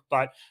 I think,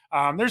 but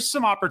there's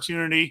some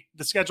opportunity.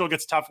 The schedule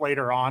gets tough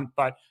later on,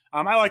 but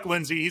I like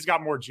Lindsay. He's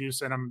got more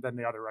juice in him than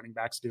the other running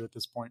backs do at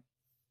this point.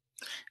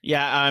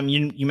 Yeah,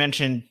 you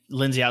mentioned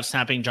Lindsay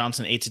outsnapping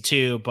Johnson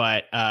 8-2,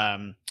 but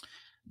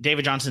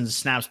David Johnson's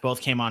snaps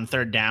both came on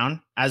third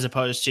down, as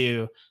opposed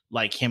to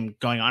like him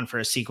going on for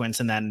a sequence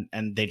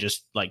and they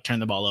just like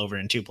turn the ball over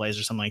in 2 plays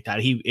or something like that.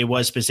 It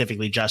was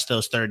specifically just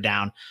those third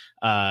down,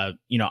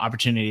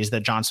 opportunities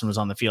that Johnson was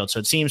on the field. So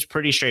it seems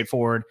pretty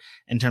straightforward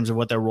in terms of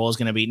what their role is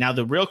going to be. Now,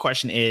 the real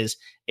question is,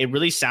 it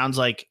really sounds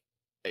like,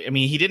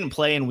 he didn't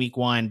play in week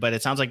 1, but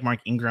it sounds like Mark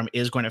Ingram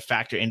is going to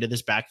factor into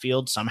this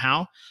backfield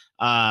somehow.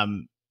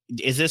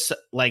 Is this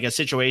like a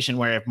situation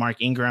where if Mark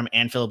Ingram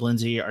and Philip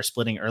Lindsay are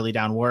splitting early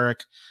down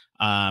work,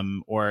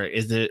 or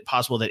is it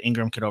possible that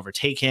Ingram could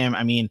overtake him?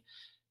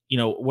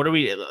 What are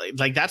we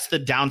like? That's the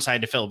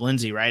downside to Philip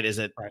Lindsay, right? Is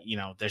it, right.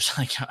 There's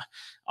like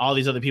all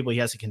these other people he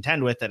has to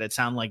contend with that it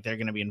sounds like they're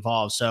going to be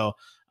involved. So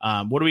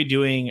what are we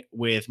doing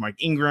with Mark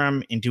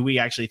Ingram? And do we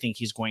actually think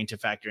he's going to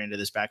factor into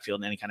this backfield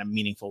in any kind of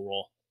meaningful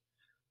role?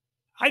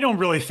 I don't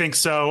really think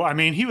so.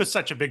 He was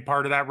such a big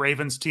part of that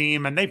Ravens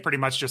team, and they pretty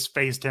much just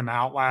phased him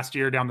out last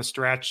year down the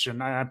stretch.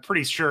 And I'm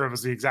pretty sure it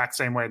was the exact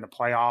same way in the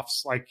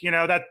playoffs.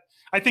 That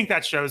I think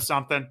that shows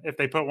something if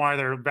they put one of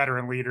their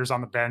veteran leaders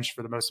on the bench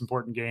for the most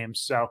important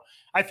games. So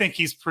I think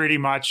he's pretty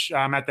much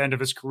at the end of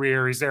his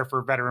career. He's there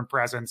for veteran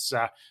presence,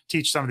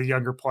 teach some of the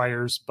younger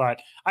players,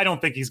 but I don't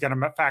think he's going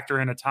to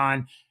factor in a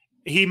ton.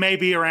 He may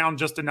be around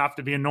just enough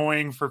to be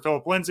annoying for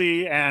Philip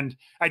Lindsay. And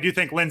I do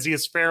think Lindsay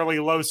is fairly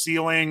low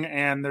ceiling,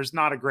 and there's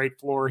not a great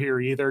floor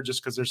here either,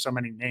 just because there's so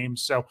many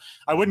names. So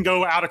I wouldn't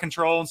go out of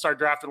control and start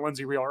drafting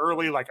Lindsay real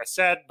early, like I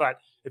said. But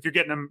if you're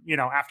getting him,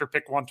 after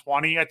pick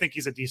 120, I think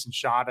he's a decent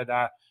shot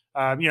at,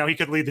 he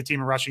could lead the team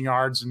in rushing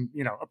yards and,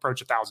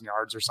 approach 1,000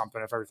 yards or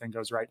something if everything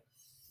goes right.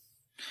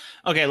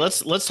 Okay,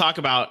 let's talk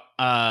about,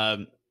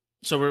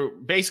 so what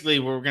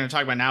we're going to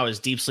talk about now is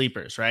deep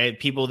sleepers, right?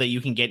 People that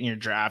you can get in your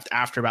draft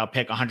after about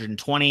pick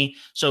 120.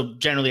 So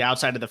generally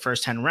outside of the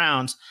first 10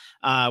 rounds,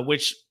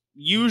 which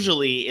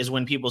usually is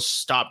when people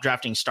stop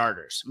drafting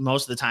starters.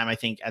 Most of the time, I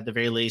think at the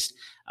very least,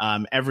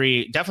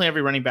 definitely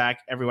every running back,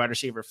 every wide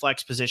receiver,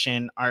 flex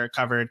position are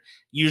covered.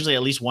 Usually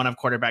at least one of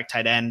quarterback,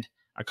 tight end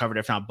are covered,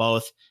 if not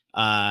both.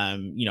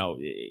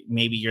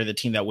 Maybe you're the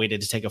team that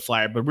waited to take a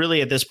flyer, but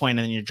really at this point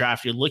in your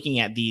draft, you're looking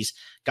at these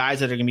guys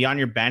that are going to be on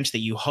your bench that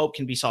you hope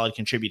can be solid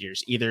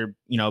contributors, either,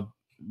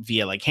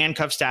 via like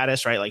handcuff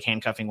status, right? Like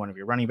handcuffing one of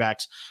your running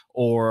backs,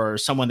 or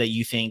someone that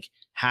you think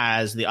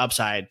has the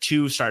upside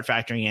to start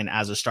factoring in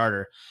as a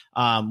starter.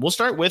 We'll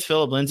start with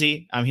Philip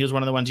Lindsay. He was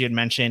one of the ones you had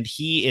mentioned.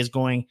 He is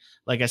going,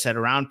 like I said,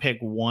 around pick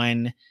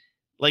 1,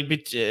 like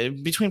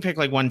between pick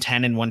like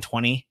 110 and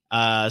 120.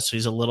 So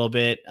he's a little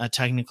bit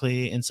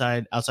technically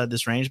outside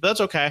this range, but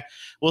that's okay.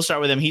 We'll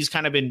start with him. He's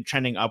kind of been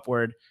trending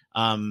upward.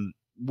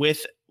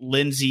 With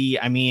Lindsay,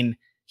 I mean,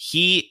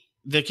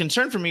 the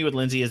concern for me with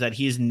Lindsay is that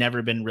he's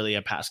never been really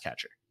a pass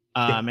catcher.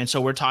 And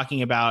so we're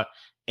talking about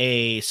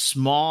a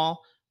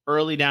small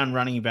early down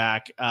running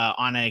back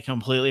on a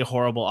completely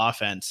horrible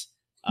offense.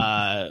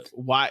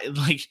 Why?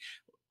 Like,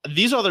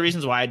 these are the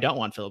reasons why I don't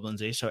want Phillip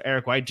Lindsay. So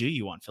Eric, why do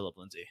you want Phillip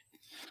Lindsay?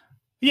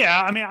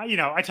 Yeah, I mean,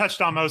 I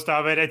touched on most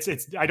of it.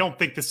 It's. I don't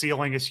think the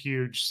ceiling is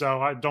huge,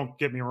 so don't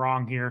get me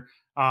wrong here.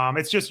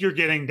 It's just you're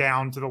getting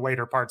down to the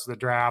later parts of the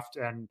draft,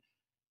 and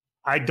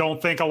I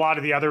don't think a lot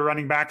of the other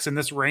running backs in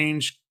this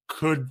range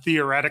could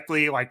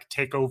theoretically like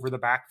take over the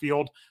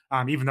backfield.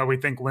 Even though we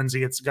think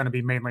Lindsay, it's going to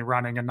be mainly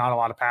running and not a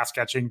lot of pass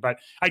catching, but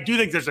I do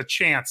think there's a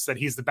chance that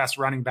he's the best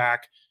running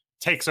back,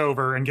 takes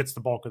over and gets the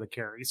bulk of the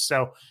carries.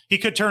 So he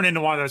could turn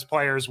into one of those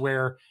players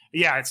where,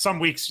 yeah, some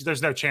weeks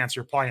there's no chance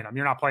you're playing him.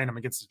 You're not playing him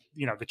against,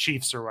 the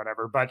Chiefs or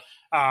whatever. But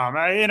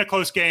in a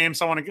close game,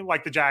 someone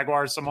like the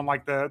Jaguars, someone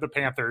like the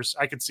Panthers,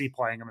 I could see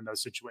playing him in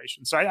those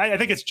situations. So I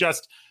think it's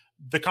just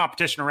the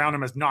competition around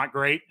him is not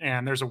great,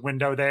 and there's a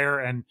window there.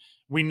 And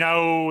we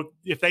know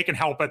if they can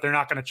help it, they're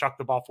not going to chuck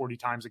the ball 40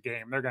 times a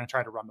game. They're going to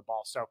try to run the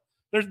ball. So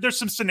there's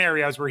some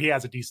scenarios where he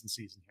has a decent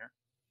season here.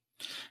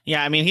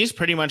 Yeah, I mean, he's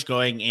pretty much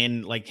going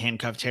in like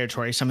handcuff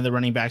territory. Some of the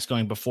running backs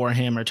going before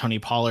him are Tony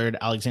Pollard,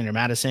 Alexander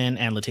Mattison,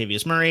 and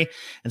Latavius Murray.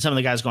 And some of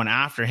the guys going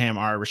after him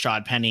are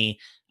Rashad Penny,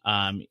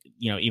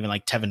 even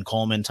like Tevin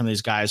Coleman, some of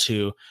these guys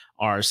who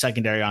are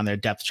secondary on their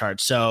depth chart.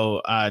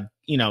 So,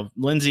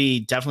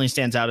 Lindsay definitely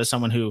stands out as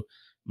someone who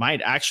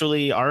might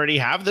actually already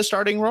have the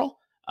starting role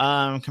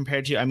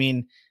compared to, I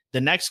mean, the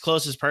next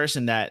closest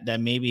person that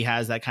maybe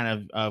has that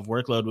kind of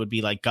workload would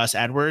be like Gus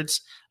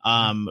Edwards,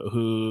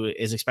 who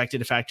is expected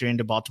to factor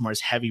into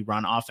Baltimore's heavy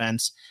run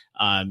offense.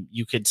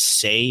 You could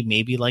say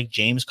maybe like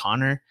James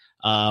Conner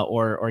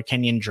or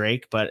Kenyon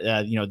Drake, but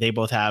they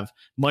both have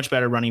much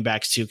better running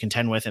backs to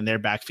contend with in their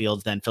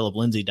backfields than Phillip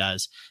Lindsay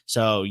does.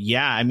 So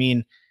yeah, I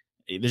mean,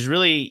 there's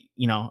really,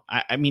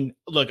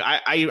 look,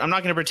 I'm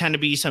not going to pretend to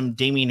be some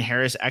Damien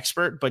Harris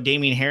expert, but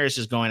Damien Harris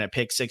is going at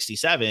pick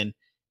 67.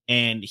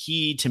 And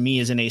he, to me,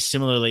 is in a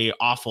similarly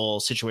awful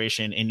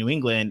situation in New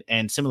England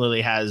and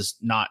similarly has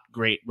not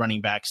great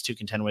running backs to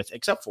contend with,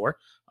 except for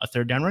a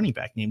third down running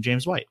back named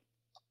James White.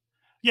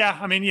 Yeah,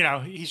 I mean,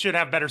 he should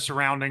have better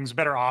surroundings,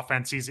 better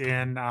offense he's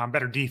in,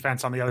 better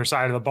defense on the other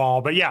side of the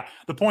ball. But yeah,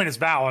 the point is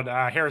valid.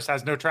 Harris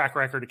has no track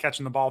record of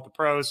catching the ball at the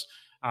pros.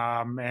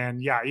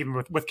 And yeah,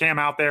 even with Cam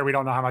out there, we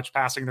don't know how much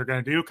passing they're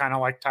going to do, kind of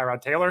like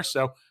Tyrod Taylor.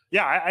 So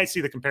yeah, I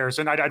see the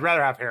comparison. I'd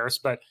rather have Harris,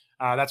 but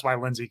that's why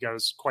Lindsay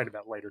goes quite a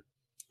bit later.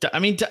 I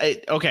mean,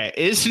 okay,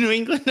 is New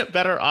England a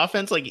better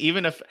offense? Like,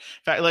 even if,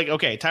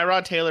 okay,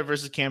 Tyrod Taylor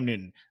versus Cam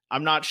Newton,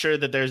 I'm not sure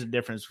that there's a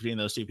difference between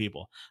those two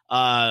people.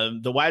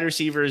 The wide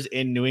receivers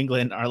in New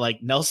England are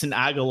like Nelson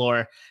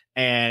Aguilar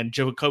and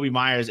Jacoby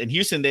Myers. In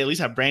Houston, they at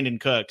least have Brandon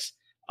Cooks.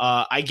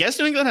 I guess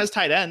New England has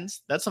tight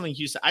ends. That's something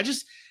Houston.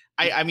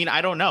 I mean, I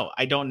don't know.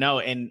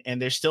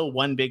 And there's still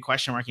one big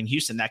question mark in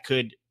Houston that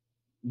could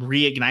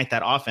reignite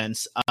that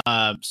offense.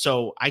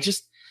 So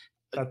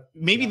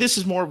maybe this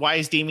is more why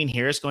is Damien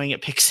Harris going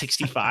at pick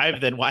 65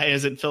 than why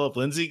isn't Phillip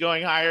Lindsay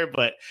going higher?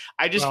 But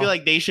I just feel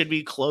like they should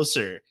be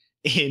closer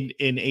in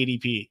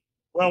ADP.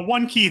 Well,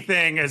 one key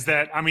thing is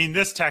that, I mean,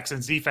 this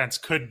Texans defense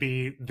could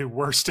be the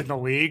worst in the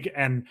league.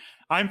 And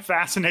I'm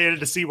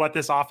fascinated to see what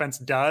this offense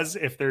does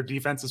if their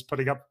defense is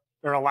putting up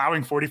or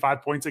allowing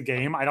 45 points a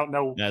game. I don't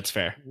know. That's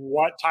fair.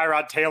 What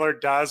Tyrod Taylor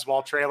does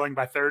while trailing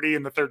by 30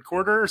 in the third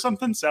quarter or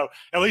something. So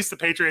at least the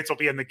Patriots will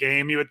be in the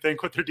game, you would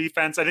think, with their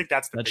defense. I think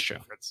that's big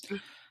difference.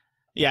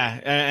 Yeah,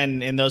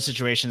 and in those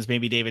situations,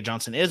 maybe David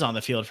Johnson is on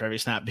the field for every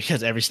snap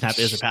because every snap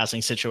is a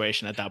passing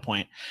situation at that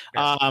point.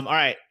 Yes. All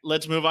right,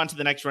 let's move on to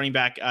the next running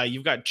back.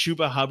 You've got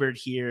Chuba Hubbard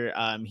here.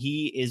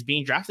 He is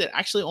being drafted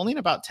actually only in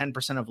about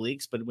 10% of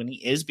leagues, but when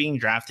he is being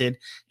drafted,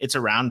 it's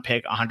around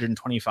pick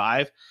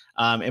 125.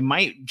 It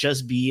might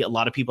just be a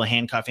lot of people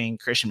handcuffing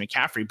Christian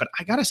McCaffrey, but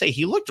I got to say,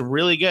 he looked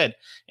really good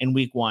in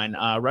week one.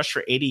 Rushed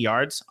for 80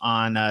 yards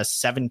on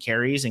 7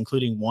 carries,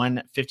 including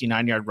one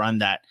 59-yard run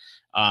that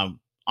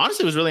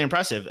honestly was really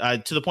impressive,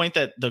 to the point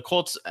that the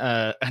Colts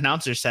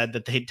announcer said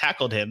that they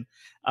tackled him.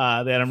 They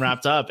had him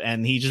wrapped up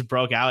and he just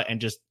broke out and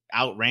just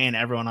outran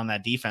everyone on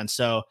that defense.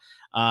 So,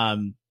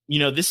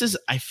 this is,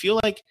 I feel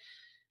like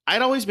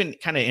I'd always been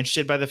kind of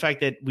interested by the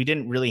fact that we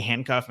didn't really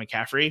handcuff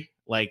McCaffrey.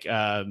 Like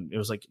it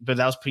was like, but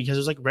that was because it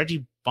was like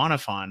Reggie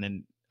Bonifant,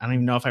 and I don't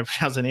even know if I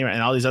pronounced the name right,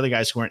 and all these other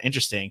guys who weren't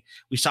interesting.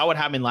 We saw what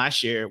happened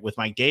last year with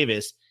Mike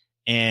Davis,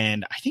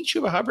 and I think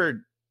Chuba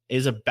Hubbard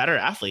is a better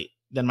athlete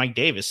than Mike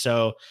Davis.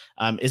 So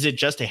is it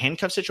just a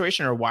handcuff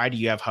situation, or why do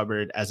you have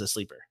Hubbard as a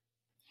sleeper?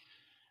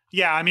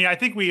 Yeah, I mean, I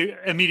think we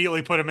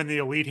immediately put him in the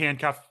elite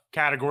handcuff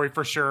category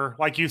for sure.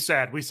 Like you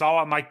said, we saw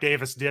what Mike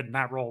Davis did in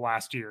that role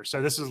last year.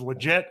 So this is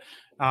legit.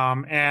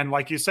 And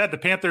like you said, the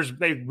Panthers,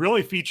 they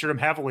really featured him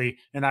heavily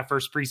in that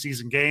first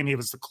preseason game. He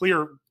was the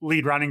clear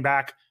lead running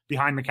back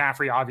behind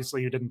McCaffrey,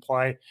 obviously, who didn't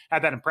play,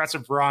 had that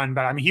impressive run.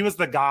 But I mean, he was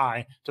the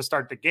guy to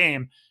start the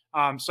game.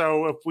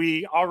 So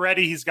if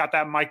he's got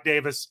that Mike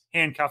Davis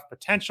handcuff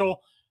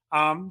potential.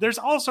 There's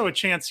also a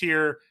chance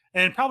here,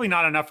 and probably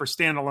not enough for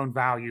standalone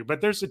value,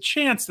 but there's a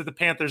chance that the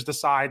Panthers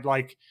decide,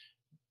 like,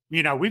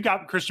 we've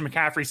got Christian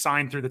McCaffrey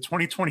signed through the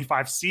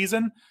 2025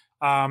 season.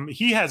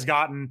 He has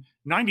gotten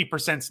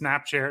 90%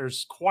 snap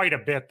shares quite a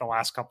bit the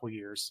last couple of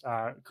years.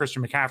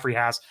 Christian McCaffrey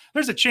has.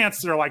 There's a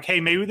chance they're like, hey,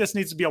 maybe this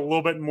needs to be a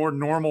little bit more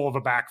normal of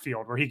a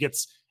backfield where he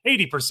gets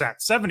 80%,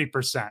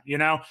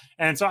 70%,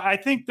 And so I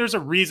think there's a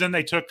reason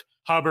they took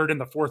Hubbard in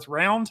the 4th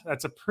round.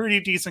 That's a pretty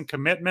decent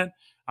commitment,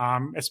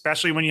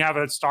 especially when you have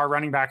a star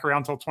running back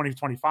around until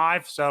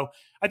 2025. So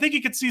I think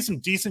you could see some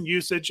decent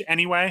usage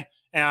anyway.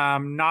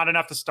 Not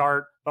enough to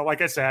start, but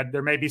like I said,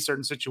 there may be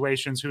certain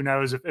situations. Who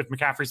knows if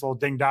McCaffrey's a little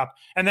dinged up,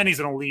 and then he's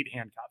an elite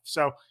handcuff.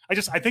 So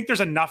I think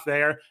there's enough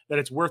there that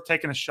it's worth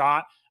taking a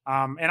shot.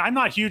 And I'm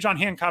not huge on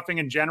handcuffing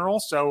in general.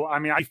 So, I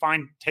mean, I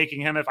find taking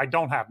him if I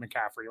don't have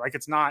McCaffrey. Like,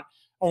 it's not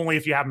only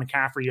if you have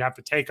McCaffrey, you have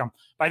to take him.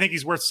 But I think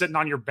he's worth sitting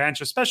on your bench,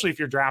 especially if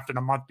you're drafted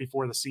a month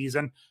before the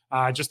season,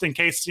 just in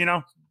case,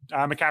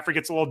 McCaffrey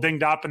gets a little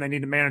dinged up and they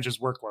need to manage his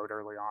workload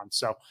early on.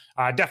 So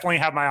definitely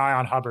have my eye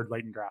on Hubbard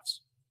late in drafts.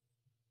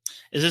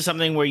 Is this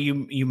something where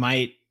you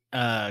might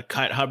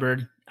cut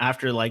Hubbard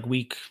after like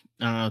week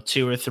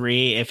 2 or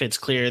 3 if it's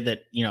clear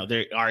that,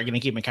 they are going to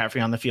keep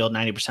McCaffrey on the field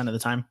 90% of the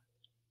time?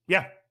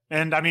 Yeah.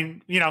 And I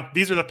mean,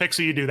 these are the picks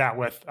that you do that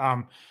with.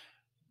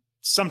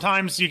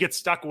 Sometimes you get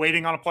stuck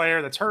waiting on a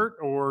player that's hurt,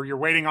 or you're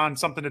waiting on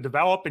something to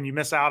develop and you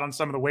miss out on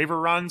some of the waiver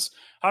runs.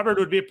 Hubbard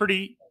would be a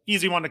pretty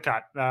easy one to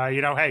cut.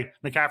 Hey,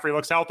 McCaffrey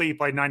looks healthy. He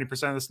played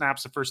 90% of the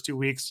snaps the first 2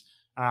 weeks.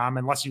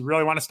 Unless you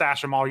really want to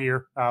stash him all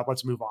year,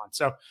 let's move on.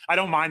 So I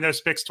don't mind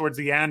those picks towards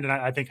the end, and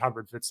I think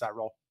Hubbard fits that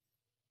role.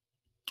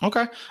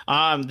 Okay.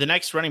 The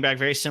next running back,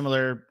 very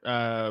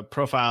similar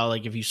profile.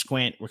 Like if you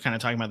squint, we're kind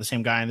of talking about the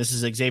same guy. And this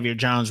is Xavier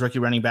Jones, rookie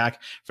running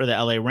back for the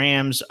LA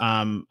Rams.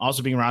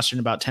 Also being rostered in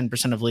about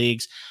 10% of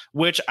leagues,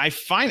 which I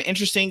find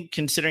interesting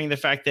considering the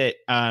fact that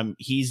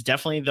he's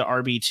definitely the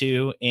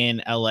RB2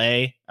 in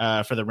LA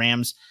for the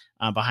Rams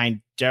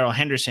behind Darrell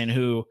Henderson,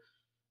 who,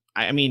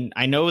 I mean,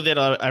 I know that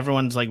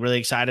everyone's like really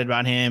excited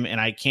about him,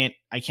 and I can't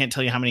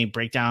tell you how many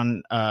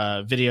breakdown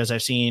videos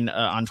I've seen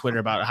on Twitter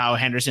about how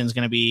Henderson's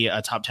going to be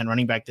a top 10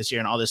 running back this year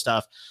and all this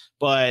stuff.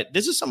 But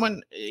this is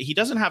someone, he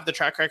doesn't have the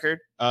track record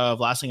of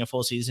lasting a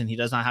full season. He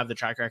does not have the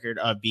track record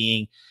of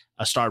being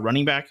a star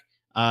running back.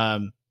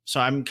 So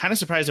I'm kind of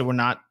surprised that we're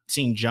not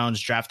seeing Jones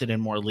drafted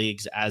in more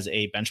leagues as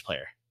a bench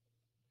player.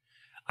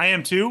 I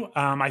am too.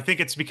 I think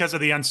it's because of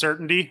the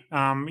uncertainty.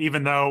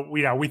 Even though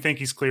we think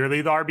he's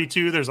clearly the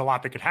RB2, there's a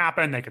lot that could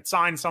happen. They could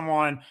sign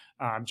someone.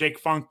 Jake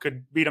Funk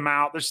could beat him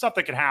out. There's stuff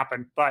that could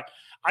happen. But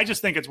I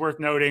just think it's worth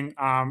noting.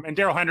 And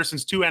Darrell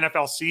Henderson's 2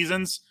 NFL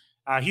seasons,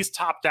 he's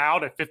topped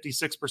out at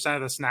 56%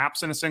 of the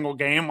snaps in a single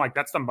game. Like,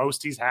 that's the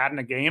most he's had in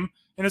a game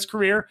in his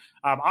career.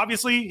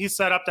 Obviously, he's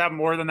set up to have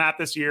more than that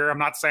this year. I'm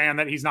not saying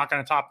that he's not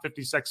going to top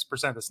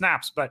 56% of the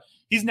snaps, but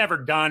he's never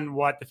done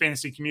what the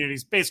fantasy community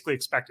is basically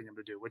expecting him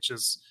to do, which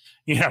is,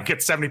 get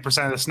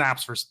 70% of the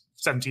snaps for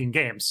 17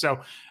 games. So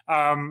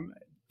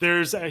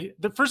first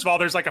of all,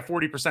 there's like a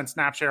 40%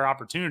 snap share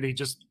opportunity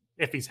just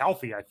if he's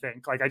healthy, I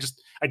think. Like,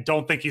 I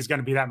don't think he's going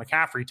to be that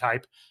McCaffrey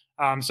type.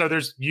 So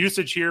there's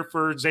usage here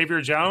for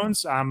Xavier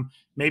Jones.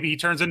 Maybe he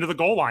turns into the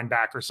goal line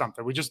back or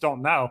something. We just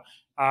don't know.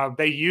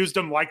 They used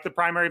him like the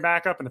primary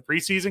backup in the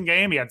preseason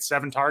game. He had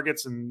 7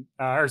 carries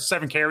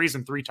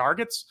and 3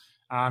 targets.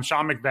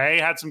 Sean McVay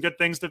had some good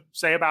things to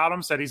say about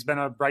him, said he's been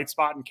a bright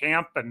spot in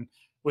camp, and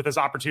with his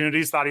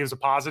opportunities, thought he was a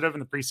positive in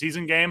the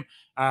preseason game.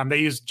 They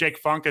used Jake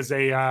Funk as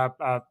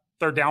a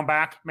third down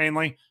back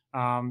mainly.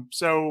 I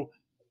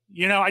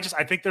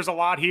think there's a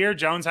lot here.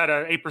 Jones had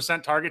an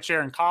 8% target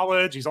share in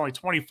college. He's only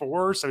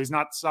 24, so he's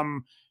not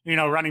some,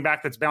 running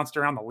back that's bounced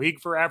around the league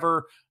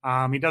forever.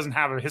 He doesn't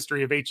have a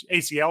history of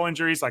ACL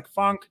injuries like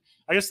Funk.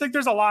 I just think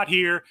there's a lot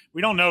here.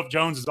 We don't know if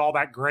Jones is all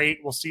that great.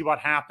 We'll see what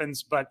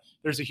happens, but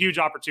there's a huge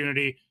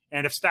opportunity.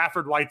 And if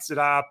Stafford lights it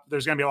up,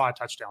 there's going to be a lot of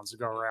touchdowns to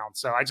go around.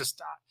 So I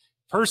just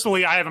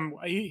personally, I have him.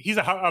 He's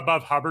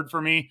above Hubbard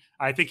for me.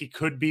 I think he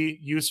could be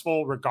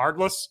useful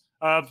regardless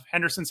of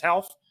Henderson's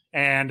health.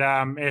 And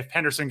if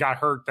Henderson got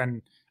hurt,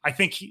 then I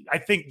think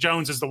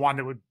Jones is the one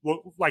that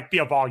would be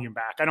a volume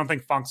back. I don't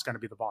think Funk's going to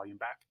be the volume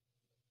back.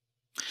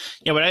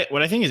 Yeah,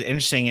 what I think is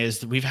interesting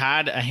is we've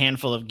had a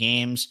handful of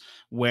games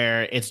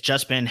where it's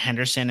just been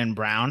Henderson and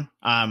Brown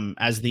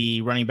as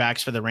the running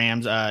backs for the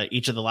Rams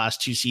each of the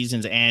last 2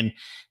 seasons. And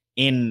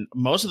in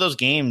most of those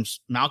games,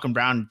 Malcolm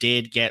Brown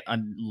did get a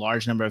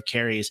large number of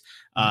carries.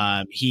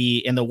 He,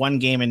 in the one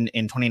game in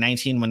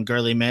 2019 when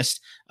Gurley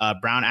missed,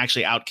 Brown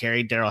actually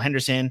out-carried Darrell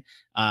Henderson.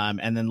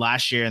 And then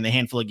last year in the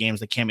handful of games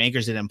that Cam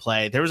Akers didn't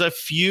play, there was a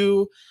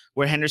few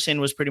where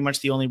Henderson was pretty much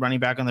the only running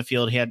back on the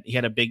field. He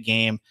had a big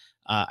game,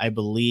 I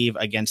believe,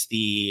 against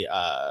the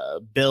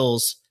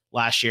Bills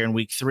last year in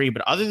week 3.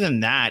 But other than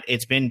that,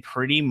 it's been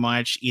pretty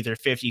much either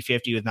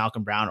 50-50 with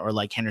Malcolm Brown or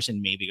like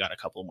Henderson maybe got a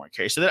couple more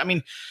carries. So that, I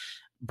mean,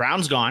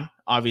 Brown's gone,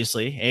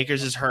 obviously.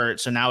 Akers is hurt,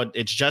 so now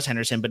it's just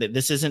Henderson. But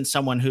this isn't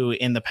someone who,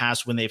 in the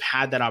past, when they've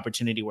had that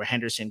opportunity where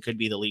Henderson could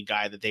be the lead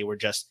guy, that they were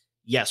just,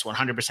 yes,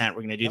 100%, we're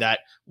going to do that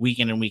week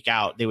in and week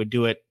out. They would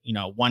do it,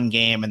 one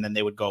game and then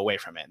they would go away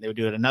from it. They would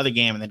do it another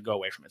game and then go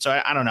away from it. So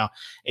I don't know.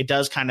 It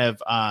does kind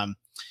of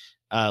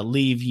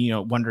leave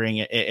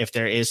wondering if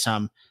there is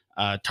some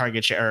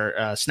target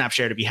share or snap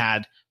share to be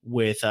had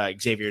with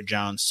Xavier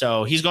Jones.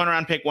 So he's going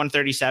around pick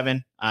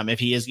 137 if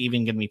he is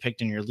even going to be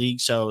picked in your league.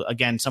 So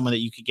again, someone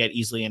that you could get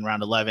easily in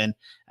round 11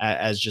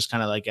 as just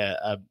kind of like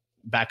a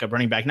backup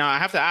running back. Now I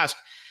have to ask,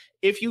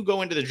 if you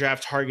go into the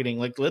draft targeting,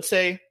 like let's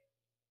say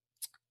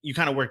you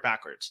kind of work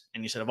backwards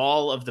and you said, of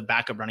all of the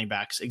backup running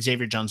backs,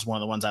 Xavier Jones is one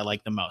of the ones I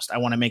like the most. I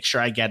want to make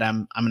sure I get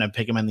him. I'm going to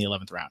pick him in the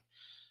 11th round.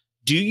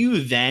 Do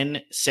you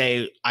then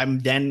say, I'm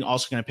then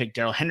also going to pick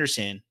Darrell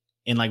Henderson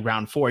in like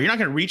round 4? You're not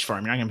going to reach for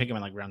him. You're not going to pick him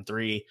in like round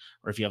 3,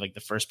 or if you have like the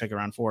first pick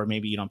around 4,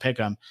 maybe you don't pick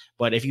him.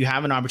 But if you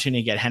have an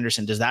opportunity to get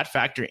Henderson, does that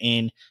factor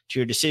in to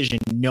your decision,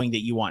 knowing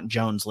that you want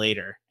Jones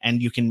later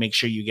and you can make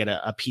sure you get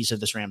a piece of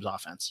this Rams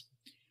offense?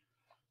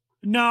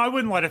 No, I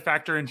wouldn't let it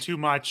factor in too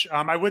much.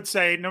 I would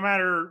say no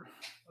matter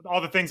all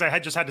the things I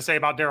had to say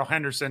about Darrell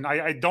Henderson,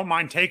 I don't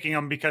mind taking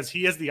him because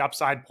he is the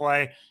upside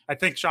play. I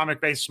think Sean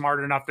McVay's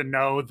smart enough to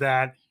know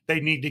that they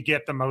need to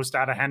get the most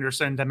out of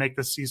Henderson to make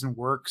this season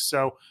work.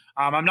 So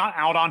I'm not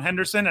out on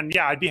Henderson. And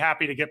yeah, I'd be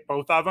happy to get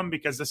both of them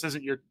because this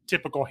isn't your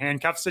typical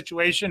handcuff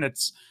situation.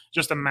 It's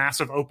just a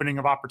massive opening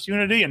of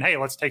opportunity. And hey,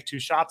 let's take 2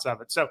 shots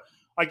of it. So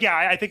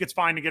I think it's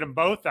fine to get them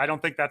both. I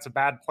don't think that's a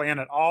bad plan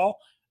at all.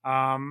 As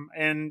long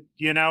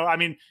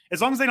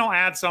as they don't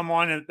add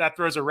someone that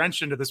throws a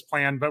wrench into this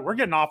plan, but we're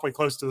getting awfully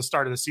close to the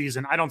start of the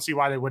season. I don't see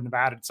why they wouldn't have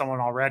added someone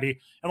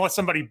already unless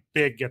somebody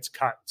big gets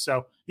cut.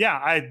 So yeah,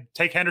 I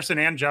take Henderson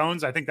and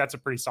Jones. I think that's a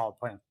pretty solid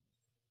plan.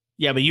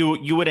 Yeah, but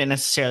you wouldn't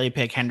necessarily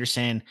pick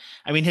Henderson.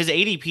 I mean, his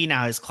ADP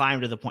now has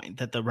climbed to the point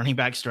that the running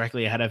backs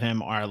directly ahead of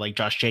him are like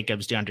Josh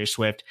Jacobs, DeAndre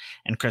Swift,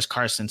 and Chris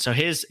Carson. So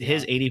his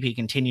ADP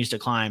continues to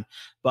climb.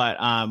 But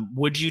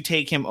would you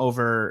take him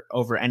over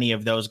any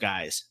of those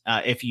guys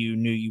if you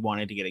knew you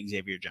wanted to get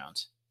Xavier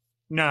Jones?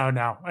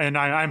 No. And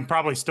I'm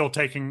probably still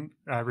taking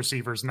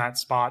receivers in that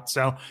spot.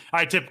 So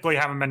I typically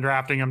haven't been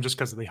drafting them just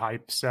because of the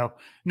hype. So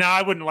no,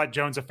 I wouldn't let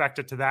Jones affect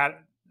it to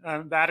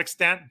that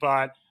extent,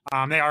 but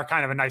they are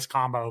kind of a nice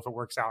combo if it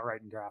works out right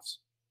in drafts.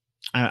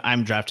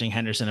 I'm drafting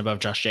Henderson above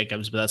Josh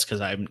Jacobs, but that's because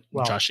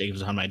Josh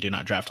Jacobs is on my do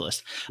not draft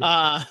list.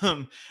 All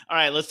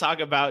right, let's talk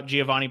about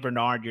Giovanni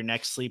Bernard, your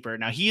next sleeper.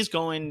 Now he's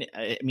going,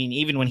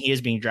 even when he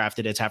is being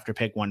drafted, it's after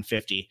pick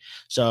 150.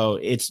 So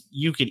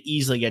you could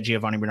easily get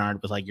Giovanni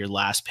Bernard with like your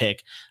last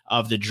pick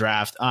of the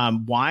draft.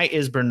 Why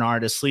is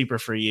Bernard a sleeper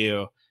for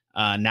you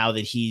now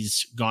that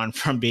he's gone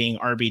from being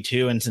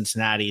RB2 in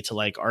Cincinnati to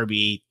like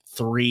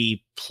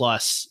RB3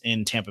 plus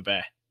in Tampa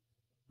Bay?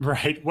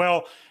 Right.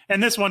 Well,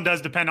 and this one does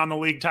depend on the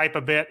league type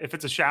a bit. If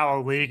it's a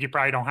shallow league, you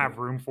probably don't have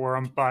room for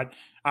them. But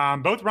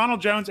both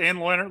Ronald Jones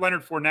and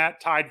Leonard Fournette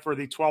tied for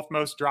the 12th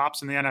most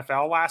drops in the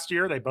NFL last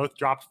year. They both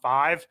dropped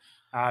 5.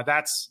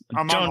 That's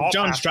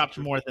Jones dropped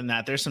more than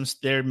that.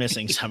 They're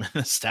missing some in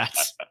the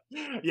stats.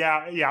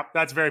 Yeah,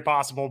 that's very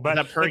possible. But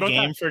is that per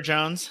game for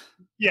Jones?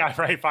 Yeah,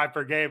 right, 5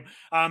 per game.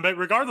 But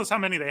regardless how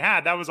many they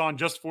had, that was on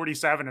just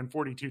 47 and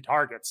 42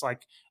 targets.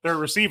 Like there are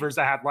receivers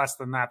that had less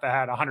than that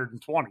had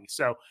 120.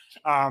 So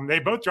they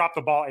both dropped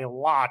the ball a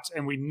lot,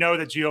 and we know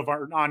that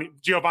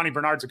Giovanni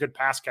Bernard's a good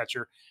pass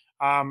catcher.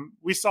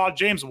 We saw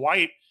James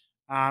White.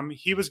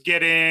 He was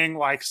getting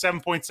like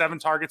 7.7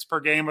 targets per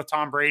game with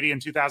Tom Brady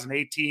in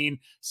 2018,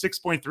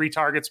 6.3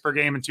 targets per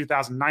game in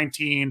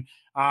 2019.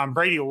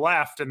 Brady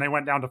left and they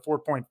went down to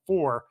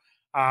 4.4.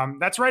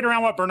 That's right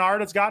around what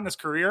Bernard has got in his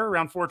career,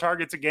 around 4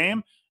 targets a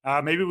game.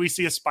 Maybe we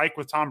see a spike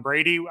with Tom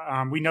Brady.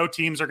 We know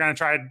teams are going to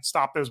try to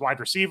stop those wide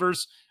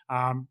receivers.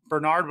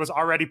 Bernard was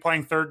already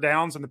playing third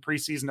downs in the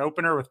preseason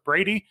opener with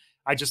Brady.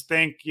 I just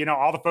think,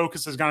 all the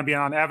focus is going to be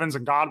on Evans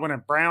and Godwin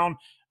and Brown.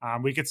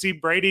 We could see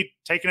Brady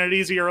taking it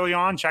easy early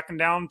on, checking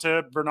down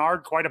to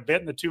Bernard quite a bit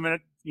in the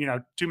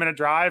 2-minute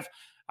drive.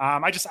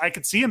 I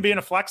could see him being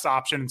a flex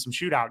option in some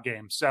shootout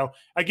games. So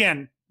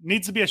again,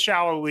 needs to be a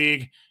shallow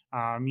league.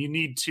 You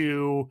need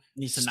to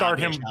start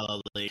him.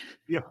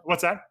 Yeah.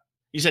 What's that?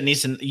 You said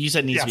needs to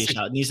be a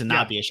shallow. Needs to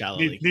not be a shallow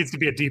league. Needs to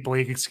be a deep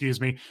league. Excuse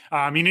me.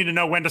 You need to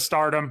know when to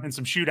start him in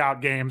some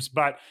shootout games.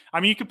 But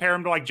you compare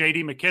him to like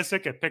J.D.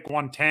 McKissick at pick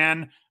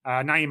 110,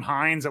 Nyheim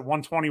Hines at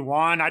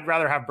 121. I'd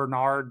rather have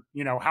Bernard,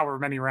 however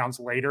many rounds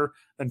later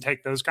than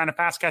take those kind of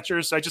pass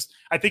catchers. So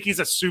I think he's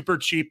a super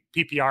cheap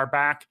PPR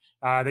back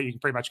that you can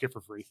pretty much get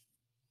for free.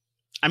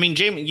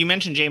 You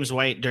mentioned James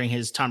White during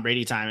his Tom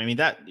Brady time.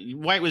 That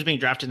White was being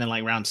drafted in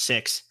like round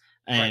 6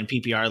 in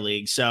PPR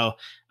league. So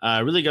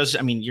really goes,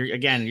 you're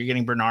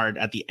getting Bernard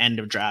at the end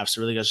of drafts.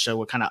 So really goes to show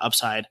what kind of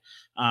upside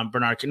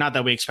Bernard, not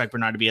that we expect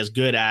Bernard to be as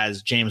good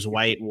as James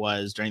White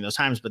was during those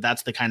times, but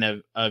that's the kind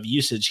of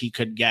usage he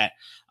could get.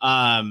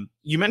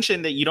 You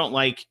mentioned that you don't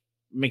like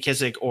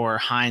McKissick or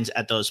Hines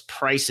at those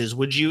prices.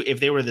 Would you, if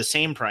they were the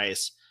same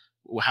price,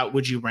 how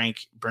would you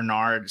rank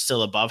Bernard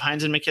still above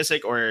Hines and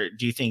McKissic, or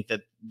do you think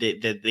that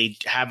they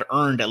have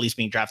earned at least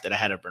being drafted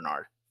ahead of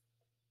Bernard?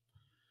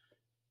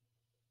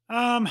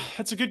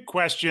 That's a good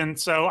question.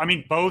 So, I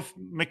mean, both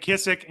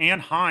McKissic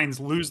and Hines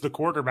lose the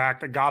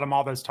quarterback that got him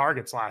all those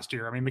targets last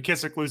year. I mean,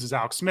 McKissic loses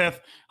Alex Smith,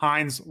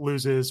 Hines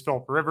loses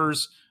Philip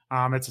Rivers.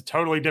 It's a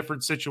totally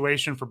different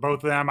situation for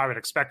both of them. I would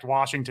expect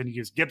Washington to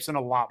use Gibson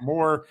a lot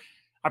more.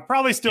 I'm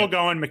probably still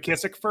going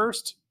McKissic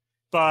first,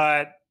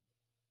 but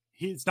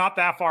he's not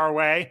that far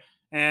away.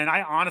 And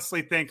I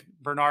honestly think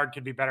Bernard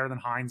could be better than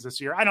Hines this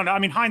year. I don't know. I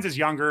mean, Hines is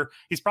younger.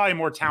 He's probably a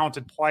more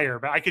talented player,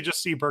 but I could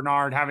just see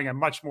Bernard having a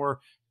much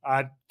more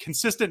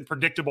consistent,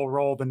 predictable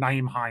role than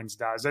Nyheim Hines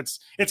does.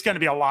 It's going to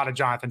be a lot of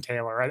Jonathan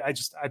Taylor. I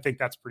think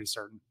that's pretty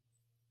certain.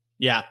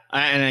 Yeah.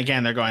 And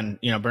again, they're going,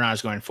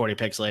 Bernard's going 40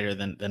 picks later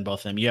than both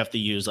of them. You have to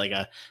use like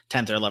a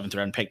 10th or 11th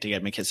round pick to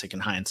get McKissic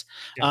and Hines.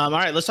 Yeah. All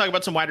right, let's talk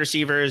about some wide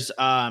receivers.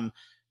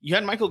 You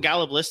had Michael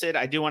Gallup listed.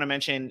 I do want to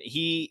mention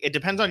it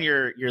depends on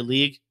your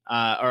league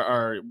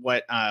or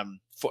what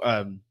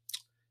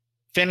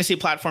fantasy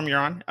platform you're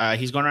on.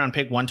 He's going around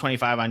pick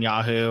 125 on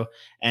Yahoo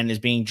and is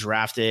being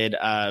drafted,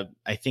 I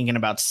think, in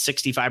about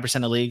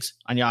 65% of leagues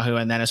on Yahoo.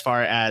 And then as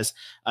far as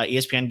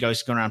ESPN goes,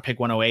 he's going around pick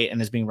 108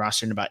 and is being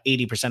rostered in about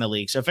 80% of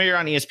leagues. So if you're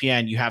on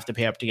ESPN, you have to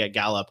pay up to get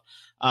Gallup.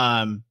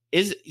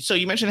 So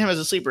you mentioned him as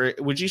a sleeper.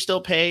 Would you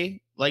still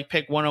pay like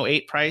pick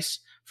 108 price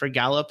for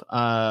Gallup?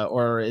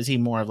 Or is he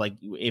more of like,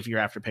 if you're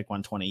after pick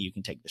 120, you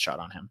can take the shot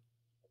on him?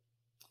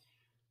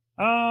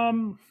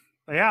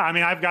 Yeah, I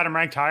mean, I've got him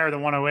ranked higher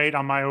than 108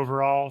 on my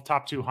overall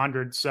top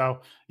 200.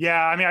 So,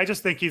 yeah, I mean, I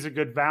just think he's a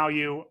good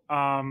value.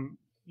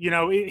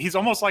 He's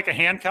almost like a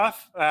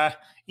handcuff.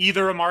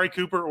 Either Amari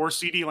Cooper or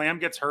CeeDee Lamb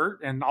gets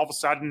hurt, and all of a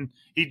sudden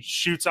he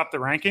shoots up the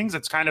rankings.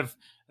 It's kind of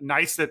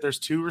nice that there's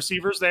two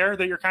receivers there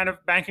that you're kind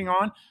of banking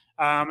on.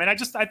 And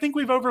I think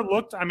we've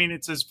overlooked. I mean,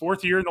 it's his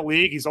fourth year in the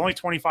league. He's only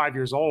 25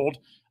 years old.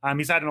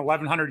 He's had an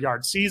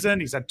 1,100-yard season.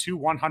 He's had two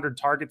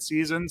 100-target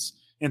seasons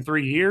in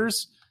 3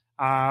 years.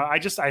 I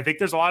think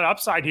there's a lot of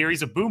upside here.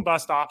 He's a boom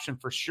bust option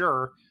for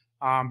sure.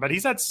 But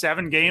he's had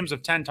 7 games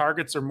of 10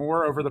 targets or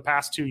more over the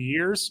past 2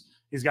 years.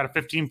 He's got a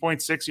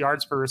 15.6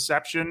 yards per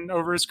reception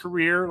over his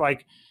career.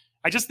 Like,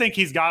 I just think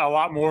he's got a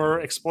lot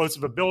more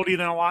explosive ability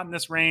than a lot in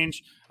this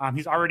range.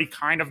 He's already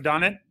kind of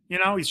done it.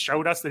 He's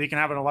showed us that he can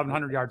have an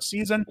 1,100-yard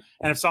season.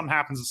 And if something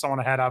happens to someone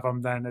ahead of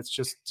him, then it's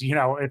just,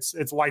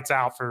 it's lights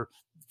out for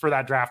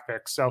that draft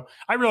pick. So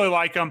I really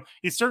like him.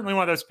 He's certainly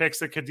one of those picks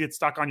that could get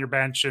stuck on your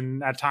bench.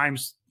 And at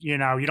times, you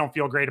don't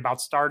feel great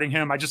about starting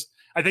him. I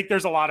think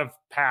there's a lot of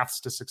paths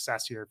to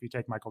success here if you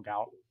take Michael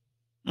Gallup.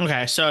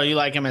 Okay. So you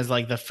like him as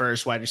like the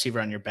first wide receiver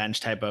on your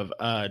bench type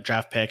of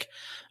draft pick.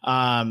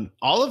 All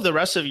of the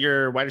rest of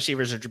your wide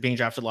receivers are being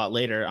drafted a lot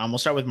later. We'll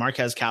start with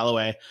Marquez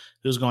Callaway,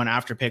 who's going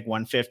after pick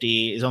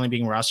 150, is only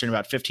being rostered in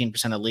about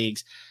 15% of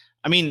leagues.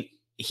 I mean,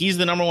 he's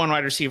the number one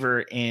wide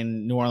receiver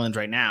in New Orleans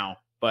right now,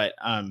 but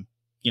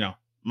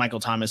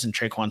Michael Thomas and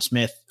Tre'Quan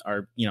Smith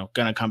are,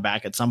 going to come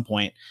back at some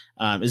point.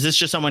 Is this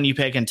just someone you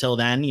pick until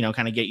then,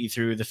 kind of get you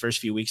through the first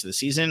few weeks of the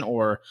season,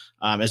 or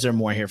is there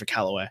more here for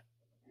Callaway?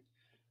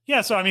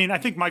 Yeah, so I mean, I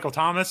think Michael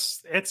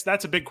Thomas,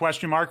 that's a big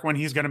question mark when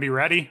he's going to be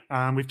ready.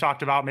 We've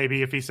talked about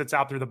maybe if he sits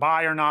out through the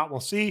bye or not, we'll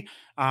see.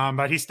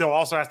 But he still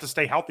also has to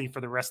stay healthy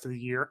for the rest of the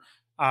year.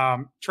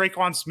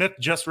 Tre'Quan Smith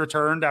just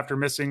returned after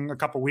missing a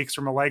couple weeks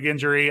from a leg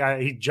injury.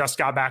 He just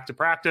got back to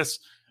practice.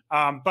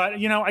 But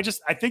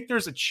I think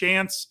there's a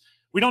chance.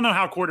 We don't know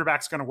how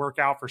quarterback's going to work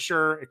out for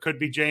sure. It could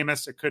be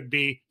Jameis, it could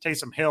be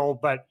Taysom Hill,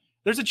 but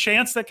there's a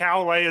chance that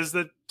Callaway is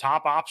the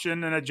top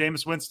option in a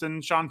Jameis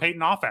Winston, Sean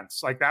Payton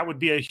offense. Like, that would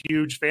be a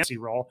huge fantasy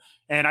role.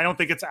 And I don't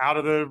think it's out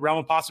of the realm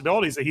of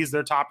possibilities that he's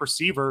their top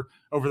receiver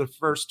over the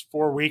first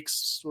 4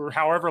 weeks or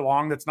however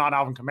long that's not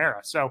Alvin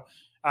Kamara. So,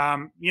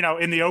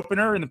 in the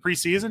opener in the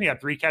preseason, he had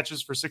 3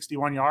 catches for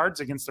 61 yards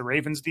against the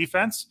Ravens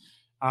defense.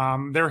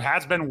 There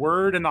has been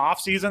word in the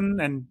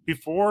offseason and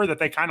before that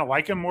they kind of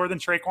like him more than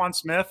Tre'Quan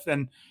Smith.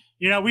 And,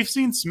 we've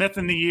seen Smith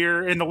in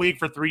the league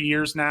for 3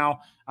 years now.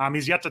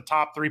 He's yet to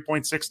top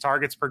 3.6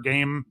 targets per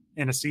game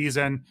in a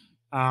season.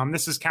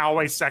 This is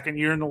Callaway's second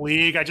year in the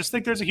league. I just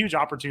think there's a huge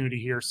opportunity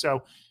here.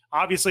 So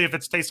obviously if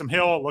it's Taysom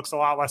Hill, it looks a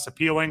lot less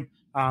appealing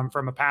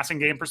from a passing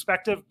game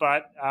perspective,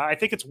 but I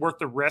think it's worth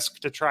the risk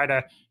to try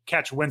to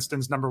catch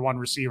Winston's number one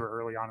receiver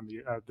early on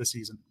in the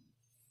season.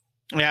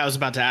 Yeah, I was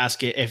about to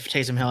ask if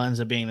Taysom Hill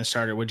ends up being the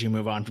starter, would you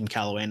move on from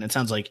Callaway? And it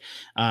sounds like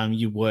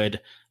you would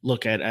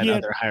look at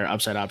other higher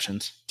upside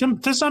options.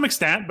 To some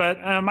extent, but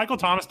Michael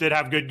Thomas did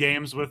have good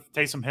games with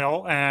Taysom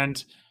Hill,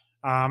 and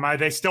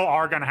they still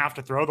are going to have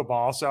to throw the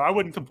ball. So I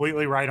wouldn't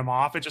completely write him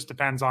off. It just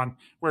depends on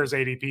where his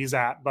ADP's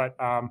at. But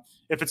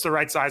if it's the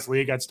right size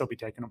league, I'd still be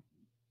taking him.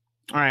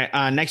 All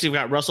right. Next, we've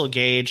got Russell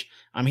Gage.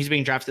 He's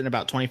being drafted in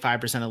about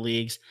 25% of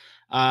leagues.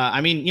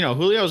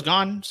 Julio's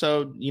gone.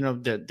 So,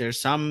 there's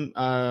some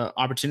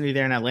opportunity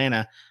there in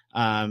Atlanta.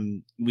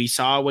 We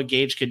saw what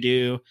Gage could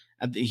do.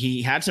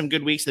 He had some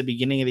good weeks at the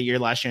beginning of the year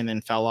last year and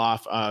then fell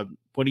off.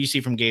 What do you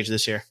see from Gage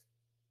this year?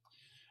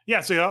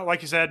 Yeah. So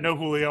like you said, no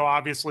Julio,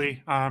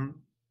 obviously.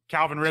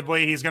 Calvin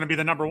Ridley, he's going to be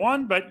the number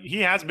one, but he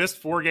has missed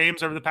 4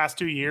 games over the past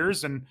 2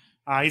 years. And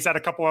he's had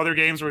a couple other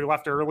games where he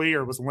left early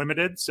or was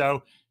limited.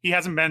 So he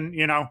hasn't been,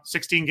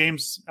 16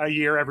 games a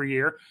year every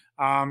year.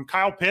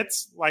 Kyle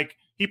Pitts, like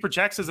he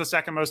projects as the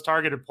second most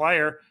targeted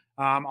player.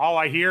 All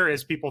I hear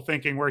is people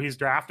thinking where he's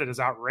drafted is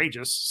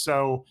outrageous.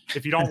 So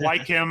if you don't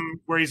like him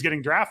where he's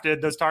getting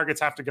drafted, those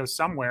targets have to go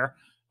somewhere.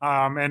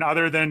 And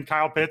other than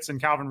Kyle Pitts and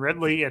Calvin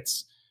Ridley,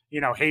 it's,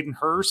 Hayden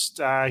Hurst.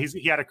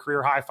 He had a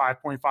career high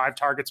 5.5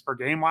 targets per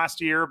game last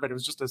year, but it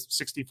was just a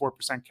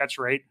 64% catch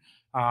rate.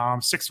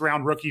 6th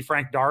round rookie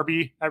Frank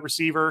Darby at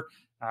receiver.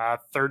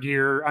 3rd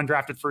year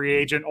undrafted free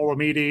agent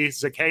Olamide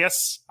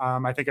Zaccheaus.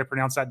 I think I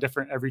pronounce that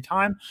different every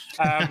time.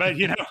 But,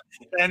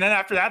 and then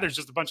after that, there's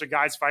just a bunch of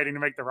guys fighting to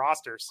make the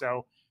roster.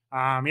 So he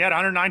had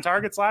 109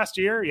 targets last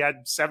year. He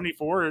had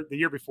 74 the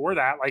year before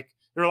that. Like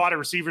there are a lot of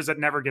receivers that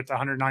never get to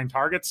 109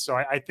 targets. So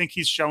I think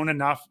he's shown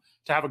enough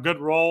to have a good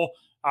role.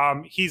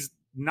 He's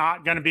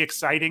not going to be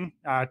exciting.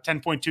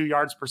 10.2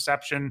 yards per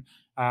reception,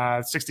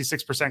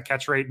 66%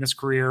 catch rate in his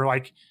career.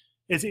 Like,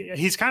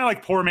 he's kind of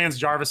like poor man's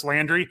Jarvis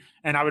Landry,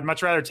 and I would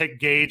much rather take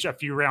Gage a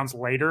few rounds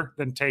later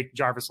than take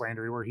Jarvis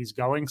Landry where he's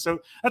going. So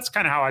that's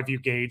kind of how I view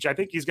Gage. I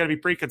think he's going to be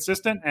pretty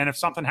consistent, and if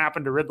something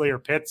happened to Ridley or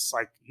Pitts,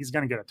 like he's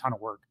going to get a ton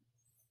of work.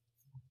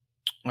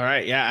 All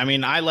right, yeah. I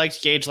mean, I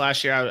liked Gage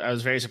last year. I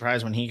was very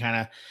surprised when he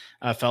kind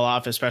of fell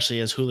off, especially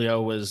as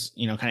Julio was,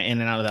 kind of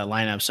in and out of that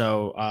lineup.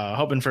 So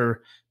hoping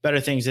for better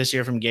things this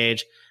year from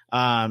Gage.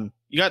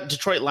 You got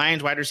Detroit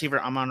Lions wide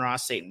receiver Amon-Ra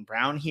St.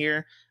 Brown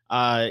here.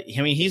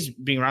 He's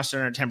being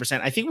rostered under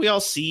 10%. I think we all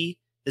see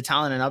the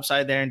talent and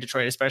upside there in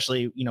Detroit,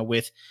 especially,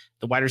 with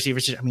the wide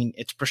receivers. I mean,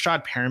 it's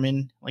Brashad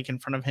Perriman like in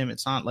front of him.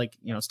 It's not like,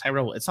 it's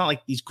Tyrell. It's not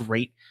like these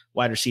great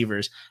wide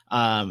receivers.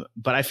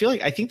 But I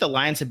think the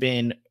Lions have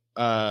been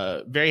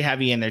very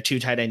heavy in their 2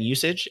 tight end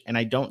usage, and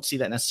I don't see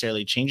that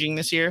necessarily changing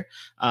this year.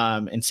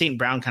 And St.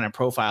 Brown kind of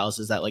profiles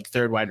as that like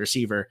 3rd wide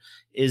receiver.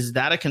 Is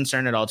that a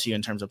concern at all to you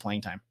in terms of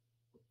playing time?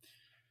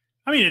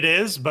 I mean, it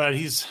is, but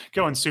he's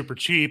going super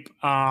cheap.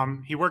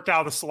 He worked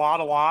out of the slot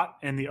a lot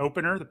in the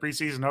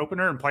preseason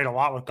opener, and played a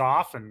lot with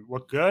Goff and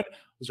looked good.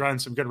 Was running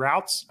some good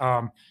routes.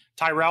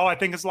 Tyrell, I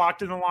think, is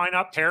locked in the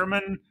lineup.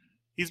 Perriman,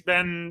 he's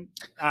been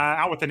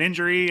out with an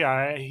injury.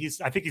 I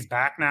think he's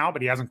back now,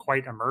 but he hasn't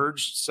quite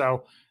emerged.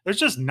 So there's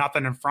just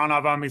nothing in front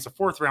of him. He's a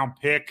 4th round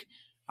pick.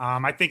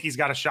 I think he's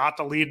got a shot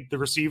to lead the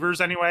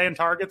receivers anyway in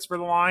targets for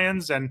the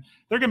Lions, and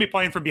they're going to be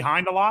playing from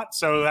behind a lot.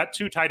 So that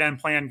 2 tight end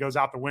plan goes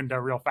out the window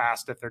real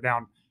fast if they're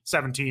down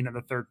 17 in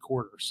the 3rd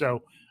quarter.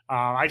 So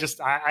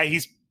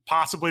he's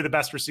possibly the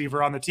best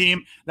receiver on the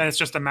team. Then it's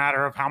just a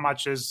matter of how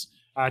much is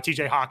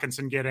TJ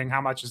Hawkinson getting, how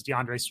much is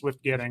DeAndre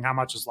Swift getting, how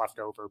much is left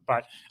over.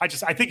 But I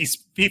think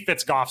he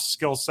fits Goff's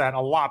skill set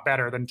a lot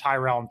better than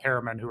Tyrell and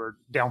Perriman, who are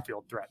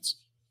downfield threats.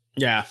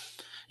 Yeah.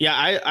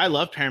 I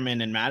love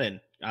Perriman in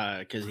Madden.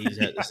 Because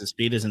his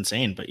speed is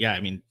insane. But yeah,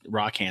 I mean,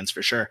 rock hands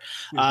for sure.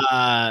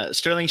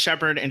 Sterling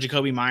Shepard and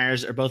Jacoby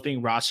Myers are both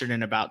being rostered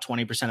in about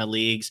 20% of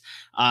leagues.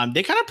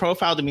 They kind of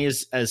profiled to me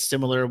as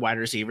similar wide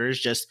receivers,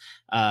 just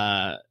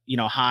high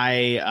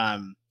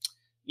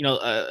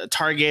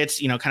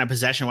targets, kind of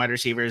possession wide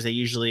receivers. They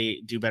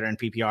usually do better in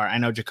PPR. I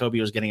know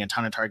Jacoby was getting a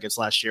ton of targets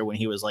last year when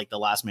he was like the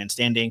last man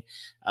standing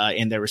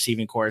in their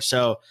receiving corps.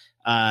 So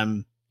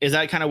is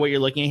that kind of what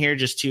you're looking at here?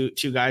 Just two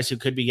guys who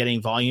could be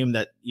getting volume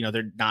that,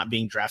 they're not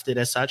being drafted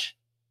as such?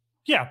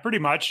 Yeah, pretty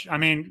much. I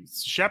mean,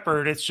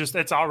 Shepard,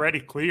 it's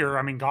already clear.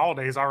 I mean,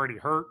 Galladay's already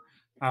hurt.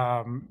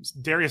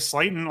 Darius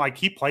Slayton, like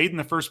he played in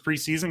the first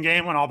preseason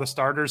game when all the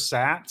starters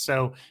sat.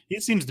 So he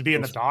seems to be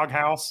in the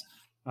doghouse.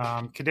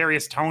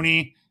 Kadarius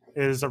Toney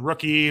is a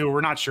rookie who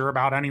we're not sure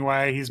about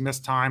anyway. He's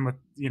missed time with,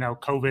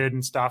 COVID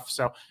and stuff.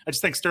 So I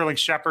just think Sterling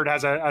Shepard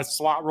has a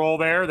slot role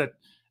there that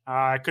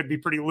could be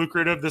pretty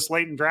lucrative this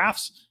late in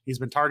drafts. He's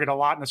been targeted a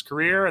lot in his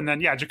career. And then,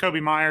 Jacoby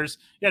Myers,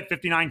 he had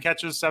 59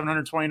 catches,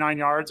 729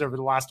 yards over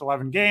the last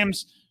 11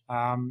 games.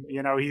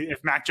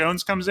 If Mac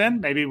Jones comes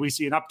in, maybe we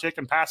see an uptick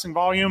in passing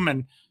volume,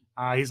 and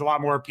he's a lot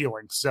more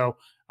appealing. So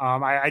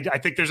I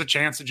think there's a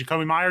chance that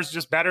Jacoby Myers is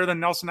just better than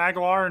Nelson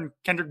Aguilar and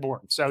Kendrick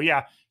Bourne. So,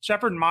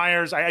 Shepard and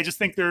Myers, I just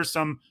think there's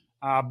some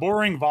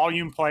boring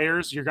volume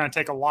players you're going to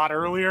take a lot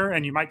earlier,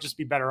 and you might just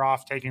be better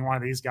off taking one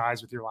of these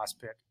guys with your last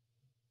pick.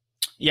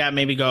 Yeah,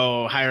 maybe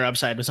go higher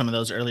upside with some of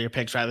those earlier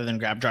picks rather than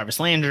grab Jarvis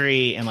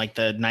Landry in like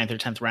the 9th or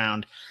 10th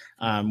round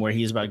where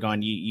he's about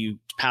going. You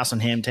pass on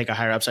him, take a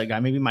higher upside guy,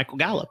 maybe Michael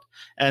Gallup,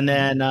 and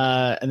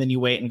then you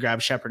wait and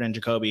grab Shepard and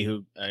Jacoby,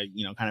 who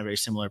kind of very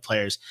similar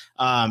players.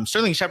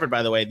 Sterling Shepard,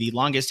 by the way, the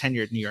longest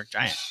tenured New York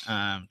Giant,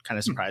 kind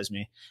of surprised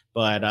me.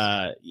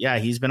 But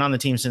he's been on the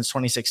team since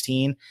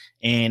 2016,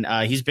 and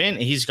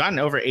he's gotten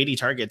over 80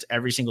 targets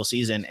every single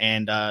season,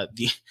 and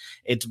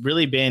it's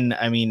really been,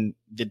 I mean,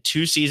 the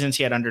 2 seasons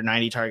he had under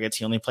 90 targets,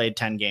 he only played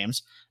 10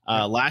 games.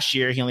 Last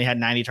year he only had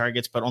 90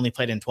 targets, but only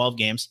played in 12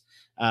 games.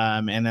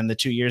 And then the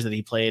 2 years that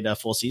he played a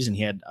full season,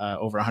 he had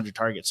over 100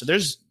 targets. So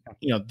there's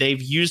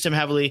they've used him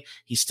heavily.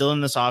 He's still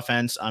in this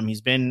offense.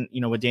 He's been,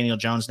 with Daniel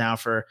Jones now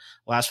for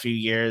the last few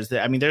years.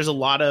 There's a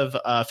lot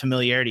of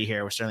familiarity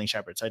here with Sterling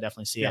Shepard. So I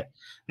definitely see it.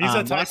 He's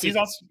a type.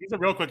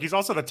 He's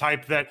also the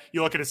type that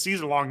you look at his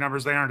season long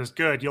numbers, they aren't as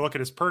good. You look at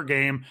his per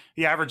game,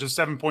 he averages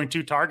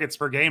 7.2 targets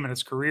per game in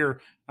his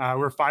career.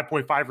 We're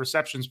 5.5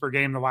 receptions per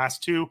game the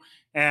last two.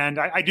 And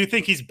I do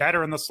think he's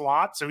better in the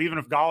slot. So even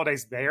if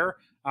Galladay's there,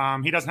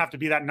 he doesn't have to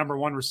be that number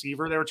one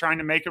receiver they were trying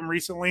to make him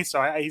recently.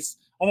 So he's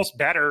almost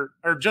better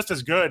or just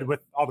as good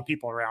with all the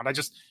people around.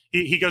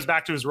 He goes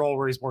back to his role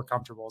where he's more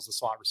comfortable as a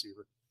slot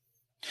receiver.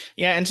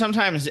 Yeah, and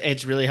sometimes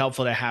it's really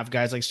helpful to have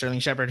guys like Sterling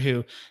Shepard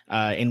who,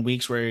 in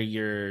weeks where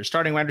your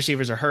starting wide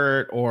receivers are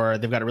hurt or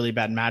they've got a really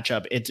bad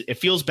matchup, it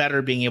feels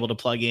better being able to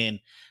plug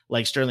in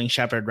like Sterling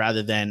Shepard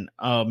rather than,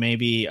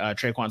 maybe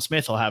Traquan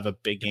Smith will have a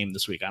big game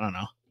this week. I don't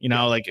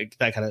know, like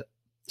that kind of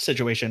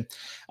situation.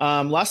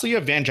 Lastly, you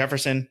have Van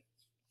Jefferson,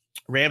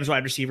 Rams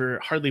wide receiver,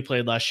 hardly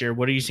played last year.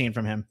 What are you seeing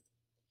from him?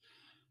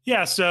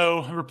 Yeah,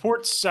 so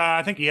reports,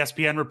 I think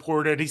ESPN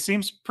reported he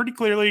seems pretty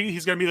clearly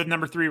he's going to be the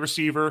number 3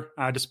 receiver,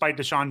 despite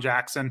Deshaun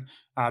Jackson.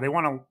 They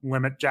want to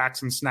limit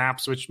Jackson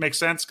snaps, which makes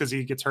sense because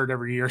he gets hurt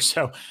every year.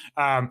 So,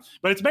 but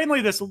it's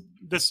mainly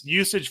this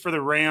usage for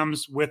the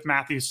Rams with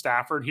Matthew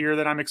Stafford here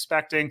that I'm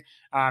expecting.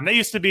 They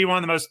used to be one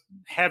of the most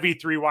heavy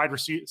 3 wide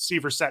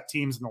receiver set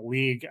teams in the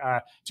league.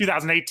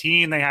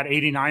 2018, they had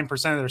 89%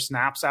 of their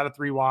snaps out of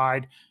 3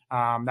 wide.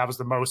 That was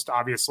the most,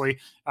 obviously.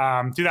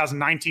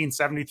 2019,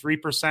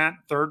 73%,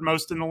 third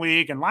most in the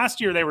league. And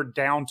last year, they were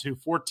down to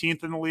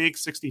 14th in the league,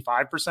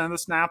 65% of the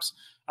snaps.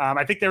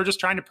 I think they were just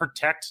trying to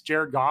protect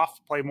Jared Goff,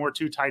 play more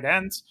 2 tight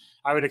ends.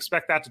 I would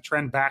expect that to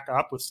trend back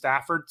up with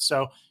Stafford.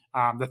 So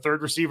the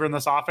third receiver in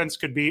this offense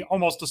could be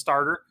almost a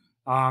starter.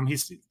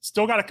 He's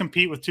still got to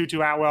compete with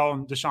Tutu Atwell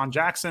and Deshaun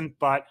Jackson,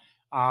 but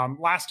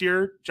last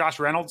year, Josh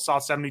Reynolds saw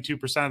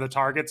 72% of the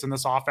targets in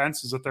this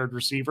offense as a third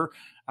receiver.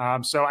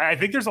 So I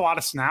think there's a lot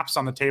of snaps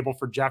on the table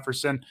for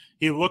Jefferson.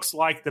 He looks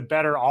like the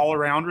better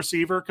all-around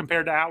receiver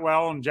compared to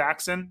Atwell and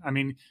Jackson.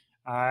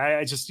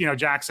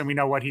 Jackson, we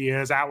know what he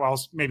is.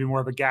 Atwell's maybe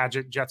more of a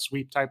gadget, jet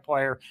sweep type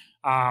player.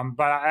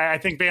 But I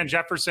think Van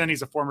Jefferson,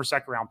 he's a former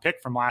second-round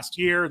pick from last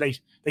year.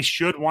 They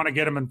should want to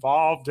get him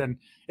involved. And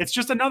it's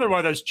just another one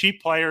of those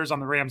cheap players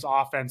on the Rams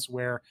offense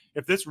where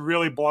if this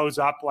really blows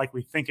up like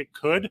we think it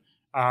could,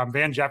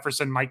 Van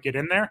Jefferson might get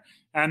in there.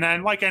 And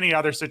then like any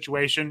other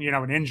situation,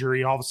 an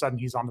injury, all of a sudden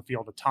he's on the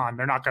field a ton.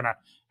 They're not going to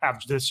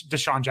have this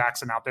Deshaun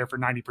Jackson out there for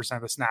 90%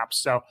 of the snaps.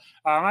 So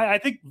I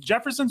think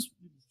Jefferson's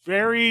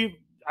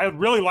I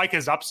really like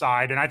his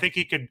upside, and I think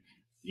he could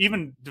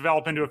even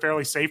develop into a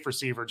fairly safe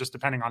receiver just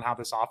depending on how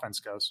this offense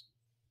goes.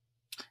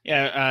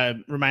 Yeah,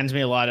 reminds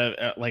me a lot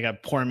of like a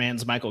poor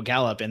man's Michael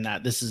Gallup in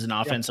that this is an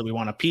offense that we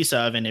want a piece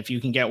of. And if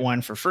you can get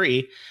one for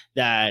free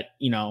that,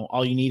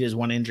 all you need is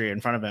one injury in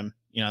front of him,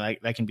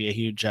 that can be a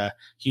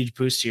huge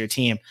boost to your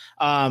team.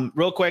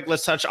 Real quick,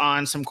 let's touch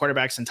on some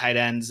quarterbacks and tight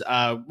ends.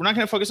 We're not going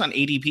to focus on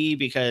ADP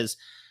because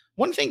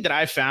one thing that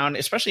I found,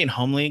 especially in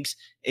home leagues,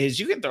 is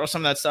you can throw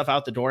some of that stuff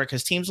out the door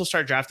because teams will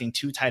start drafting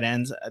 2 tight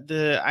ends.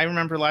 I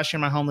remember last year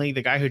in my home league,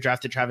 the guy who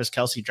drafted Travis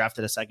Kelce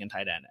drafted a second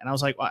tight end. And I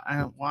was like,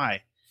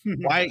 why?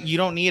 Why? You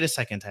don't need a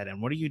second tight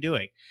end. What are you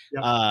doing?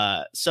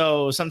 Yep.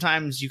 So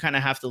sometimes you kind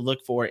of have to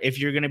look for, if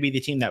you're going to be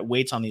the team that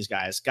waits on these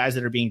guys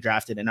that are being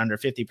drafted in under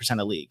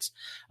 50% of leagues.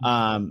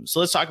 So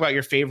let's talk about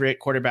your favorite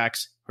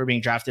quarterbacks who are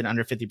being drafted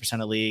under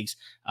 50% of leagues.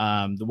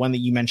 The one that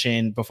you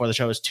mentioned before the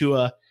show is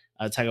Tua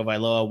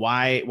Tagovailoa.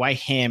 Why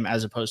him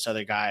as opposed to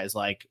other guys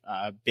like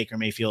Baker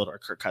Mayfield or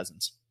Kirk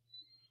Cousins?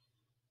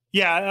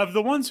 Yeah, of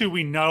the ones who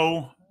we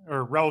know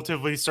or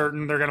relatively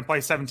certain they're going to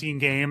play 17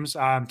 games,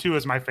 Tua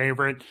is my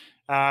favorite.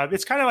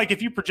 It's kind of like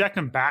if you project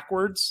them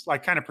backwards,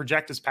 like kind of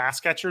project as pass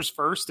catchers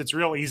first, it's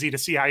real easy to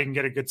see how you can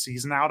get a good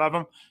season out of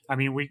them. I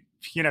mean,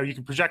 you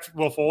can project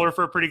Will Fuller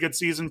for a pretty good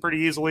season pretty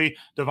easily.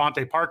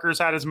 Devontae Parker's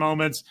had his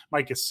moments.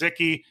 Mike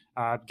Gesicki,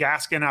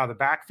 Gaskin out of the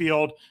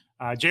backfield.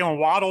 Jalen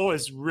Waddle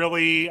is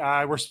really,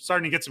 we're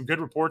starting to get some good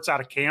reports out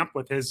of camp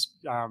with his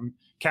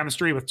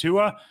chemistry with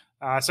Tua.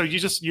 So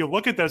you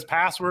look at those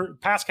pass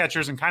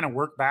catchers and kind of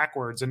work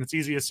backwards, and it's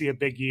easy to see a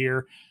big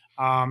year.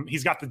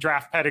 He's got the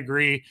draft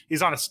pedigree.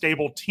 He's on a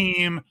stable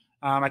team.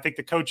 I think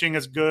the coaching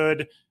is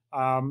good.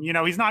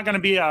 He's not going to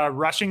be a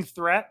rushing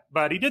threat,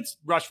 but he did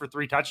rush for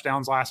 3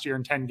 touchdowns last year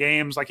in 10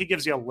 games. Like, he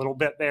gives you a little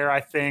bit there,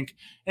 I think.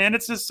 And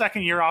it's his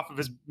second year off of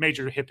his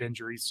major hip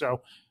injury.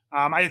 So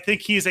I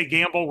think he's a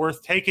gamble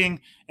worth taking,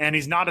 and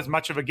he's not as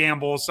much of a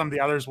gamble as some of the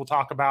others we'll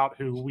talk about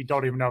who we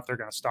don't even know if they're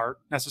going to start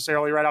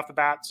necessarily right off the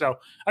bat. So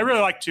I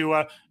really like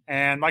Tua.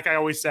 And like I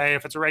always say,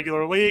 if it's a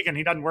regular league and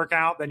he doesn't work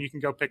out, then you can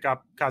go pick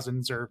up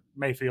Cousins or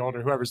Mayfield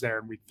or whoever's there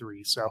in week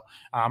 3. So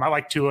I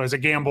like Tua as a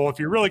gamble if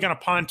you're really going to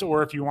punt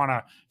or if you want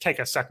to take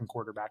a second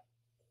quarterback.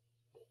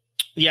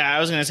 Yeah, I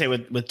was going to say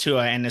with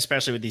Tua, and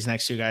especially with these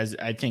next 2 guys,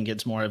 I think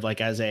it's more of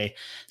like as a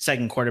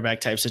second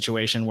quarterback type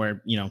situation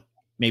where,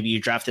 maybe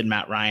you drafted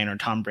Matt Ryan or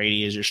Tom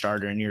Brady as your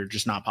starter and you're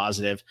just not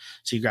positive.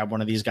 So you grab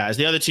one of these guys.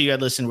 The other 2 you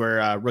had listed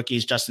were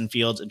rookies, Justin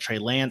Fields and Trey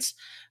Lance.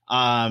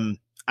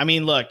 I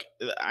mean, look,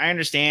 I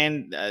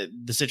understand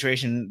the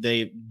situation.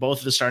 Both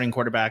of the starting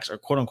quarterbacks, or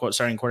quote unquote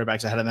starting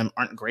quarterbacks ahead of them,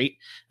 aren't great.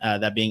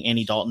 That being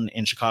Andy Dalton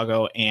in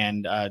Chicago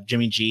and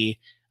Jimmy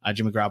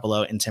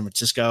Garoppolo in San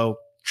Francisco.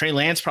 Trey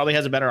Lance probably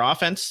has a better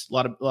offense. A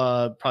lot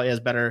of probably has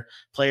better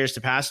players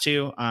to pass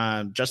to.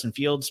 Justin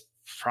Fields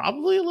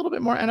probably a little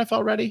bit more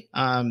NFL ready.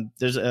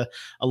 There's a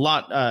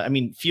lot. I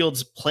mean,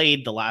 Fields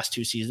played the last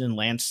 2 seasons.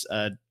 Lance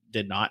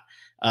did not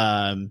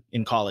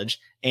in college,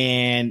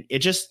 and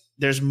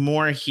there's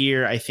more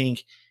here, I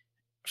think,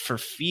 for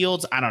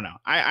Fields. I don't know.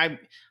 I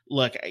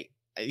look,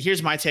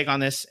 here's my take on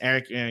this,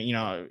 Eric.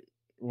 I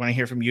want to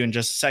hear from you in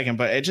just a second,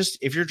 but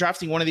if you're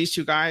drafting one of these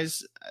 2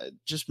 guys,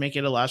 just make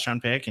it a last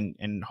round pick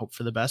and hope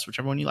for the best,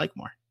 whichever one you like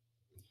more.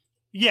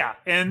 Yeah,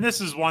 and this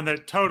is one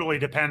that totally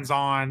depends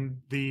on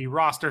the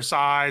roster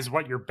size,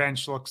 what your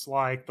bench looks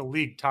like, the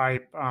league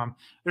type.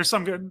 There's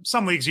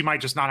some leagues you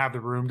might just not have the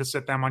room to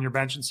sit them on your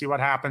bench and see what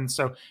happens.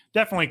 So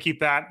definitely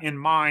keep that in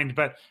mind.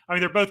 But I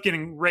mean, they're both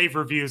getting rave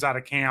reviews out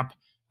of camp.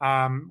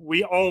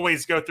 We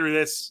always go through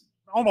this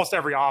almost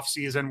every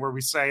offseason where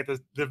we say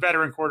the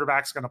veteran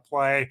quarterback's going to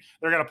play.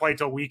 They're going to play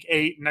till week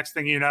 8. Next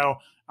thing you know,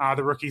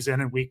 the rookie's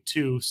in week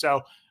 2.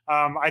 So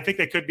I think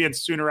they could be in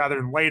sooner rather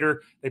than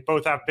later. They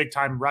both have big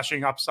time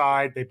rushing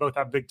upside. They both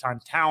have big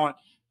time talent.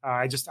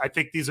 I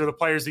think these are the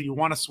players that you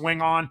want to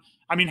swing on.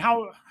 I mean,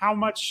 how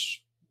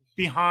much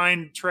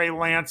behind Trey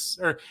Lance,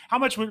 or how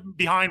much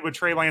behind would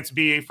Trey Lance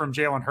be from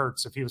Jalen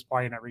Hurts if he was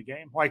playing every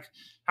game? Like,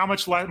 how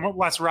much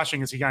less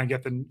rushing is he going to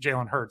get than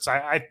Jalen Hurts?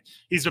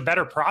 He's a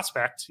better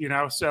prospect,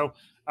 So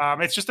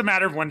it's just a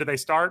matter of when do they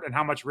start and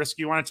how much risk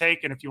you want to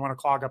take, and if you want to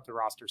clog up the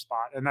roster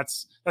spot. And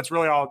that's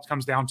really all it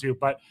comes down to.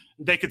 But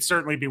they could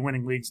certainly be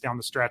winning leagues down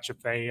the stretch if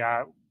they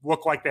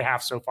look like they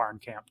have so far in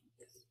camp.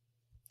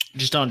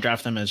 Just don't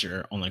draft them as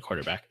your only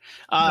quarterback.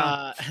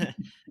 No.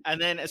 And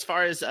then as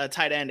far as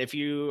tight end, if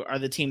you are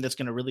the team that's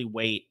going to really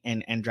wait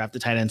and draft the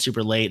tight end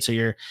super late, so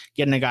you're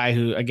getting a guy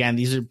who, again,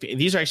 these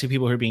are actually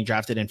people who are being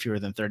drafted in fewer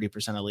than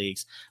 30% of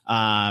leagues.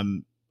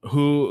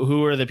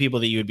 Who are the people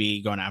that you would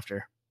be going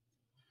after?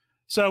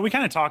 So we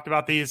kind of talked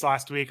about these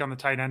last week on the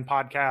tight end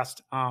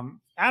podcast.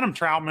 Adam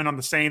Troutman on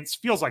the Saints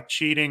feels like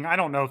cheating. I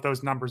don't know if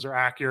those numbers are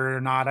accurate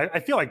or not. I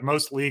feel like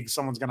most leagues,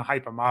 someone's going to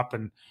hype him up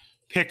and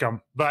pick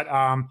him. But,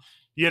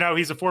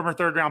 he's a former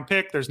 3rd-round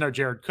pick. There's no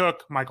Jared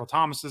Cook. Michael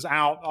Thomas is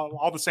out.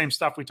 All the same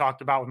stuff we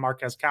talked about with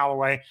Marquez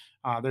Callaway.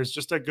 There's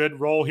just a good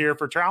role here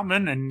for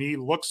Troutman, and he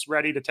looks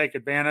ready to take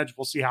advantage.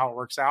 We'll see how it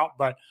works out.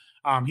 But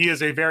he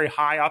is a very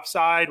high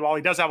upside. While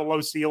he does have a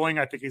low ceiling,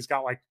 I think he's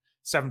got like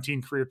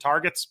 17 career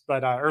targets,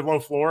 but or low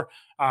floor.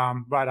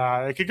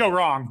 But it could go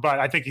wrong, but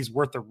I think he's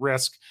worth the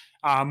risk.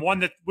 One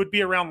that would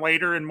be around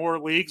later in more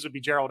leagues would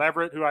be Gerald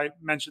Everett, who I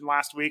mentioned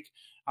last week.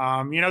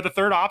 The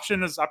third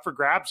option is up for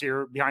grabs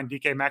here behind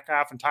DK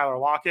Metcalf and Tyler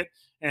Lockett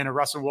and a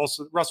Russell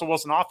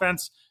Wilson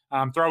offense.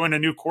 Throw in a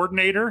new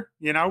coordinator.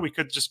 We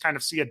could just kind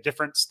of see a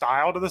different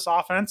style to this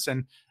offense.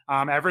 And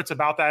Everett's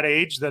about that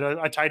age that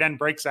a tight end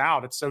breaks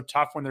out. It's so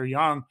tough when they're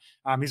young.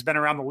 He's been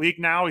around the league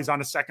now. He's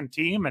on a second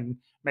team, and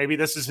maybe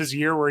this is his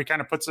year where he kind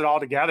of puts it all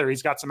together.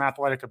 He's got some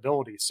athletic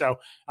ability. So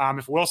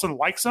if Wilson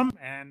likes him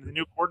and the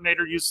new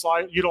coordinator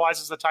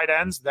utilizes the tight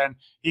ends, then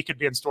he could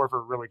be in store for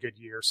a really good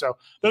year. So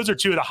those are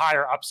 2 of the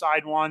higher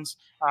upside ones.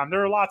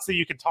 There are lots that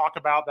you could talk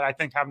about that I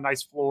think have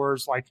nice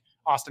floors, like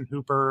Austin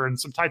Hooper and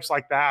some types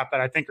like that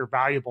I think are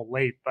valuable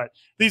late. But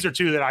these are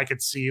 2 that I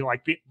could see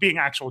like being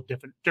actual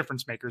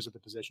difference makers at the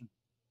position.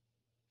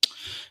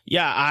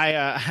 Yeah,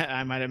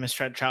 I might have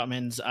misread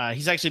Troutman's.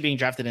 He's actually being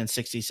drafted in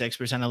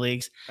 66% of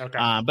leagues.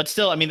 Okay. But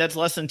still, I mean, that's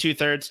less than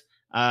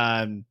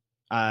 2/3.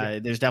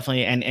 There's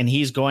definitely, and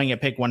he's going at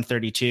pick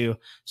 132.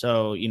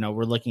 So,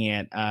 we're looking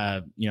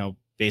at,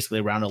 basically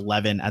around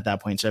 11 at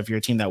that point. So if you're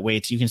a team that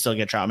waits, you can still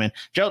get Troutman.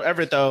 Gerald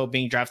Everett, though,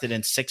 being drafted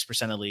in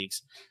 6% of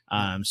leagues.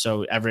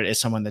 So Everett is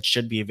someone that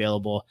should be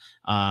available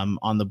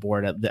on the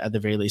board at the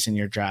very least in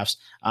your drafts.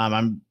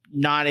 I'm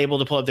not able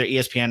to pull up their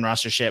ESPN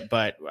rostership,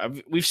 but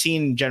we've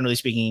seen, generally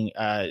speaking,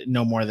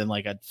 no more than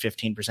like a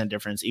 15%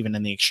 difference, even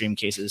in the extreme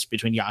cases,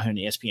 between Yahoo and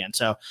ESPN.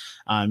 So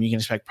you can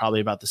expect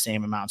probably about the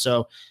same amount.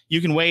 So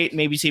you can wait,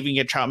 maybe see if you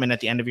can get Troutman at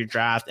the end of your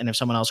draft. And if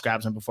someone else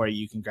grabs him before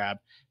you can grab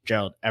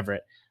Gerald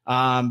Everett.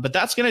 But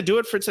that's going to do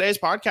it for today's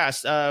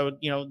podcast.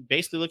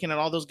 Basically looking at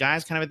all those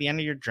guys kind of at the end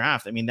of your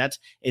draft. I mean,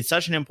 it's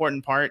such an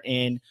important part.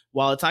 And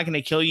while it's not going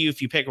to kill you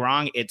if you pick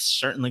wrong, it's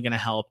certainly going to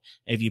help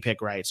if you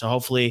pick right. So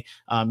hopefully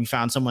you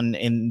found someone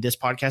in this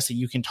podcast that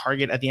you can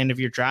target at the end of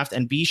your draft,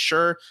 and be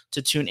sure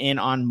to tune in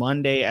on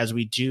Monday as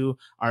we do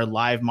our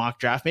live mock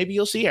draft. Maybe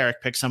you'll see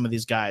Eric pick some of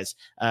these guys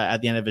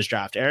at the end of his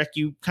draft. Eric,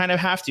 you kind of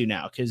have to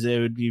now, because it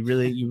would be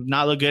you would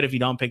not look good if you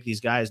don't pick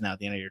these guys now at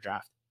the end of your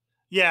draft.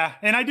 Yeah,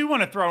 and I do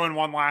want to throw in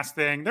one last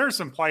thing. There are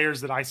some players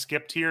that I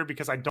skipped here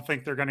because I don't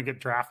think they're going to get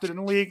drafted in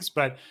the leagues,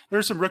 but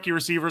there's some rookie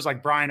receivers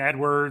like Brian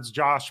Edwards,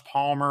 Josh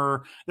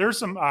Palmer. There's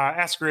some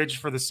Eskridge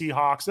for the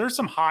Seahawks. There's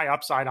some high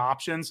upside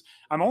options.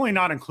 I'm only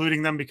not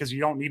including them because you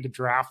don't need to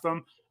draft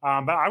them.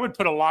 But I would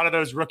put a lot of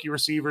those rookie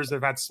receivers that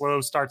have had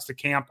slow starts to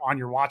camp on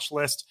your watch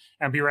list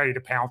and be ready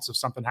to pounce if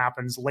something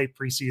happens late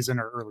preseason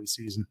or early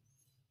season.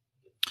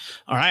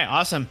 All right,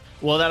 awesome.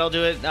 Well, that'll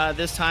do it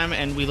this time,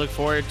 and we look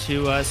forward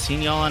to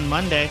seeing y'all on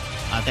Monday.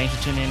 Thanks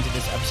for tuning in to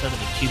this episode of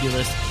the QB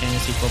List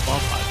Fantasy Football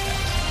Podcast.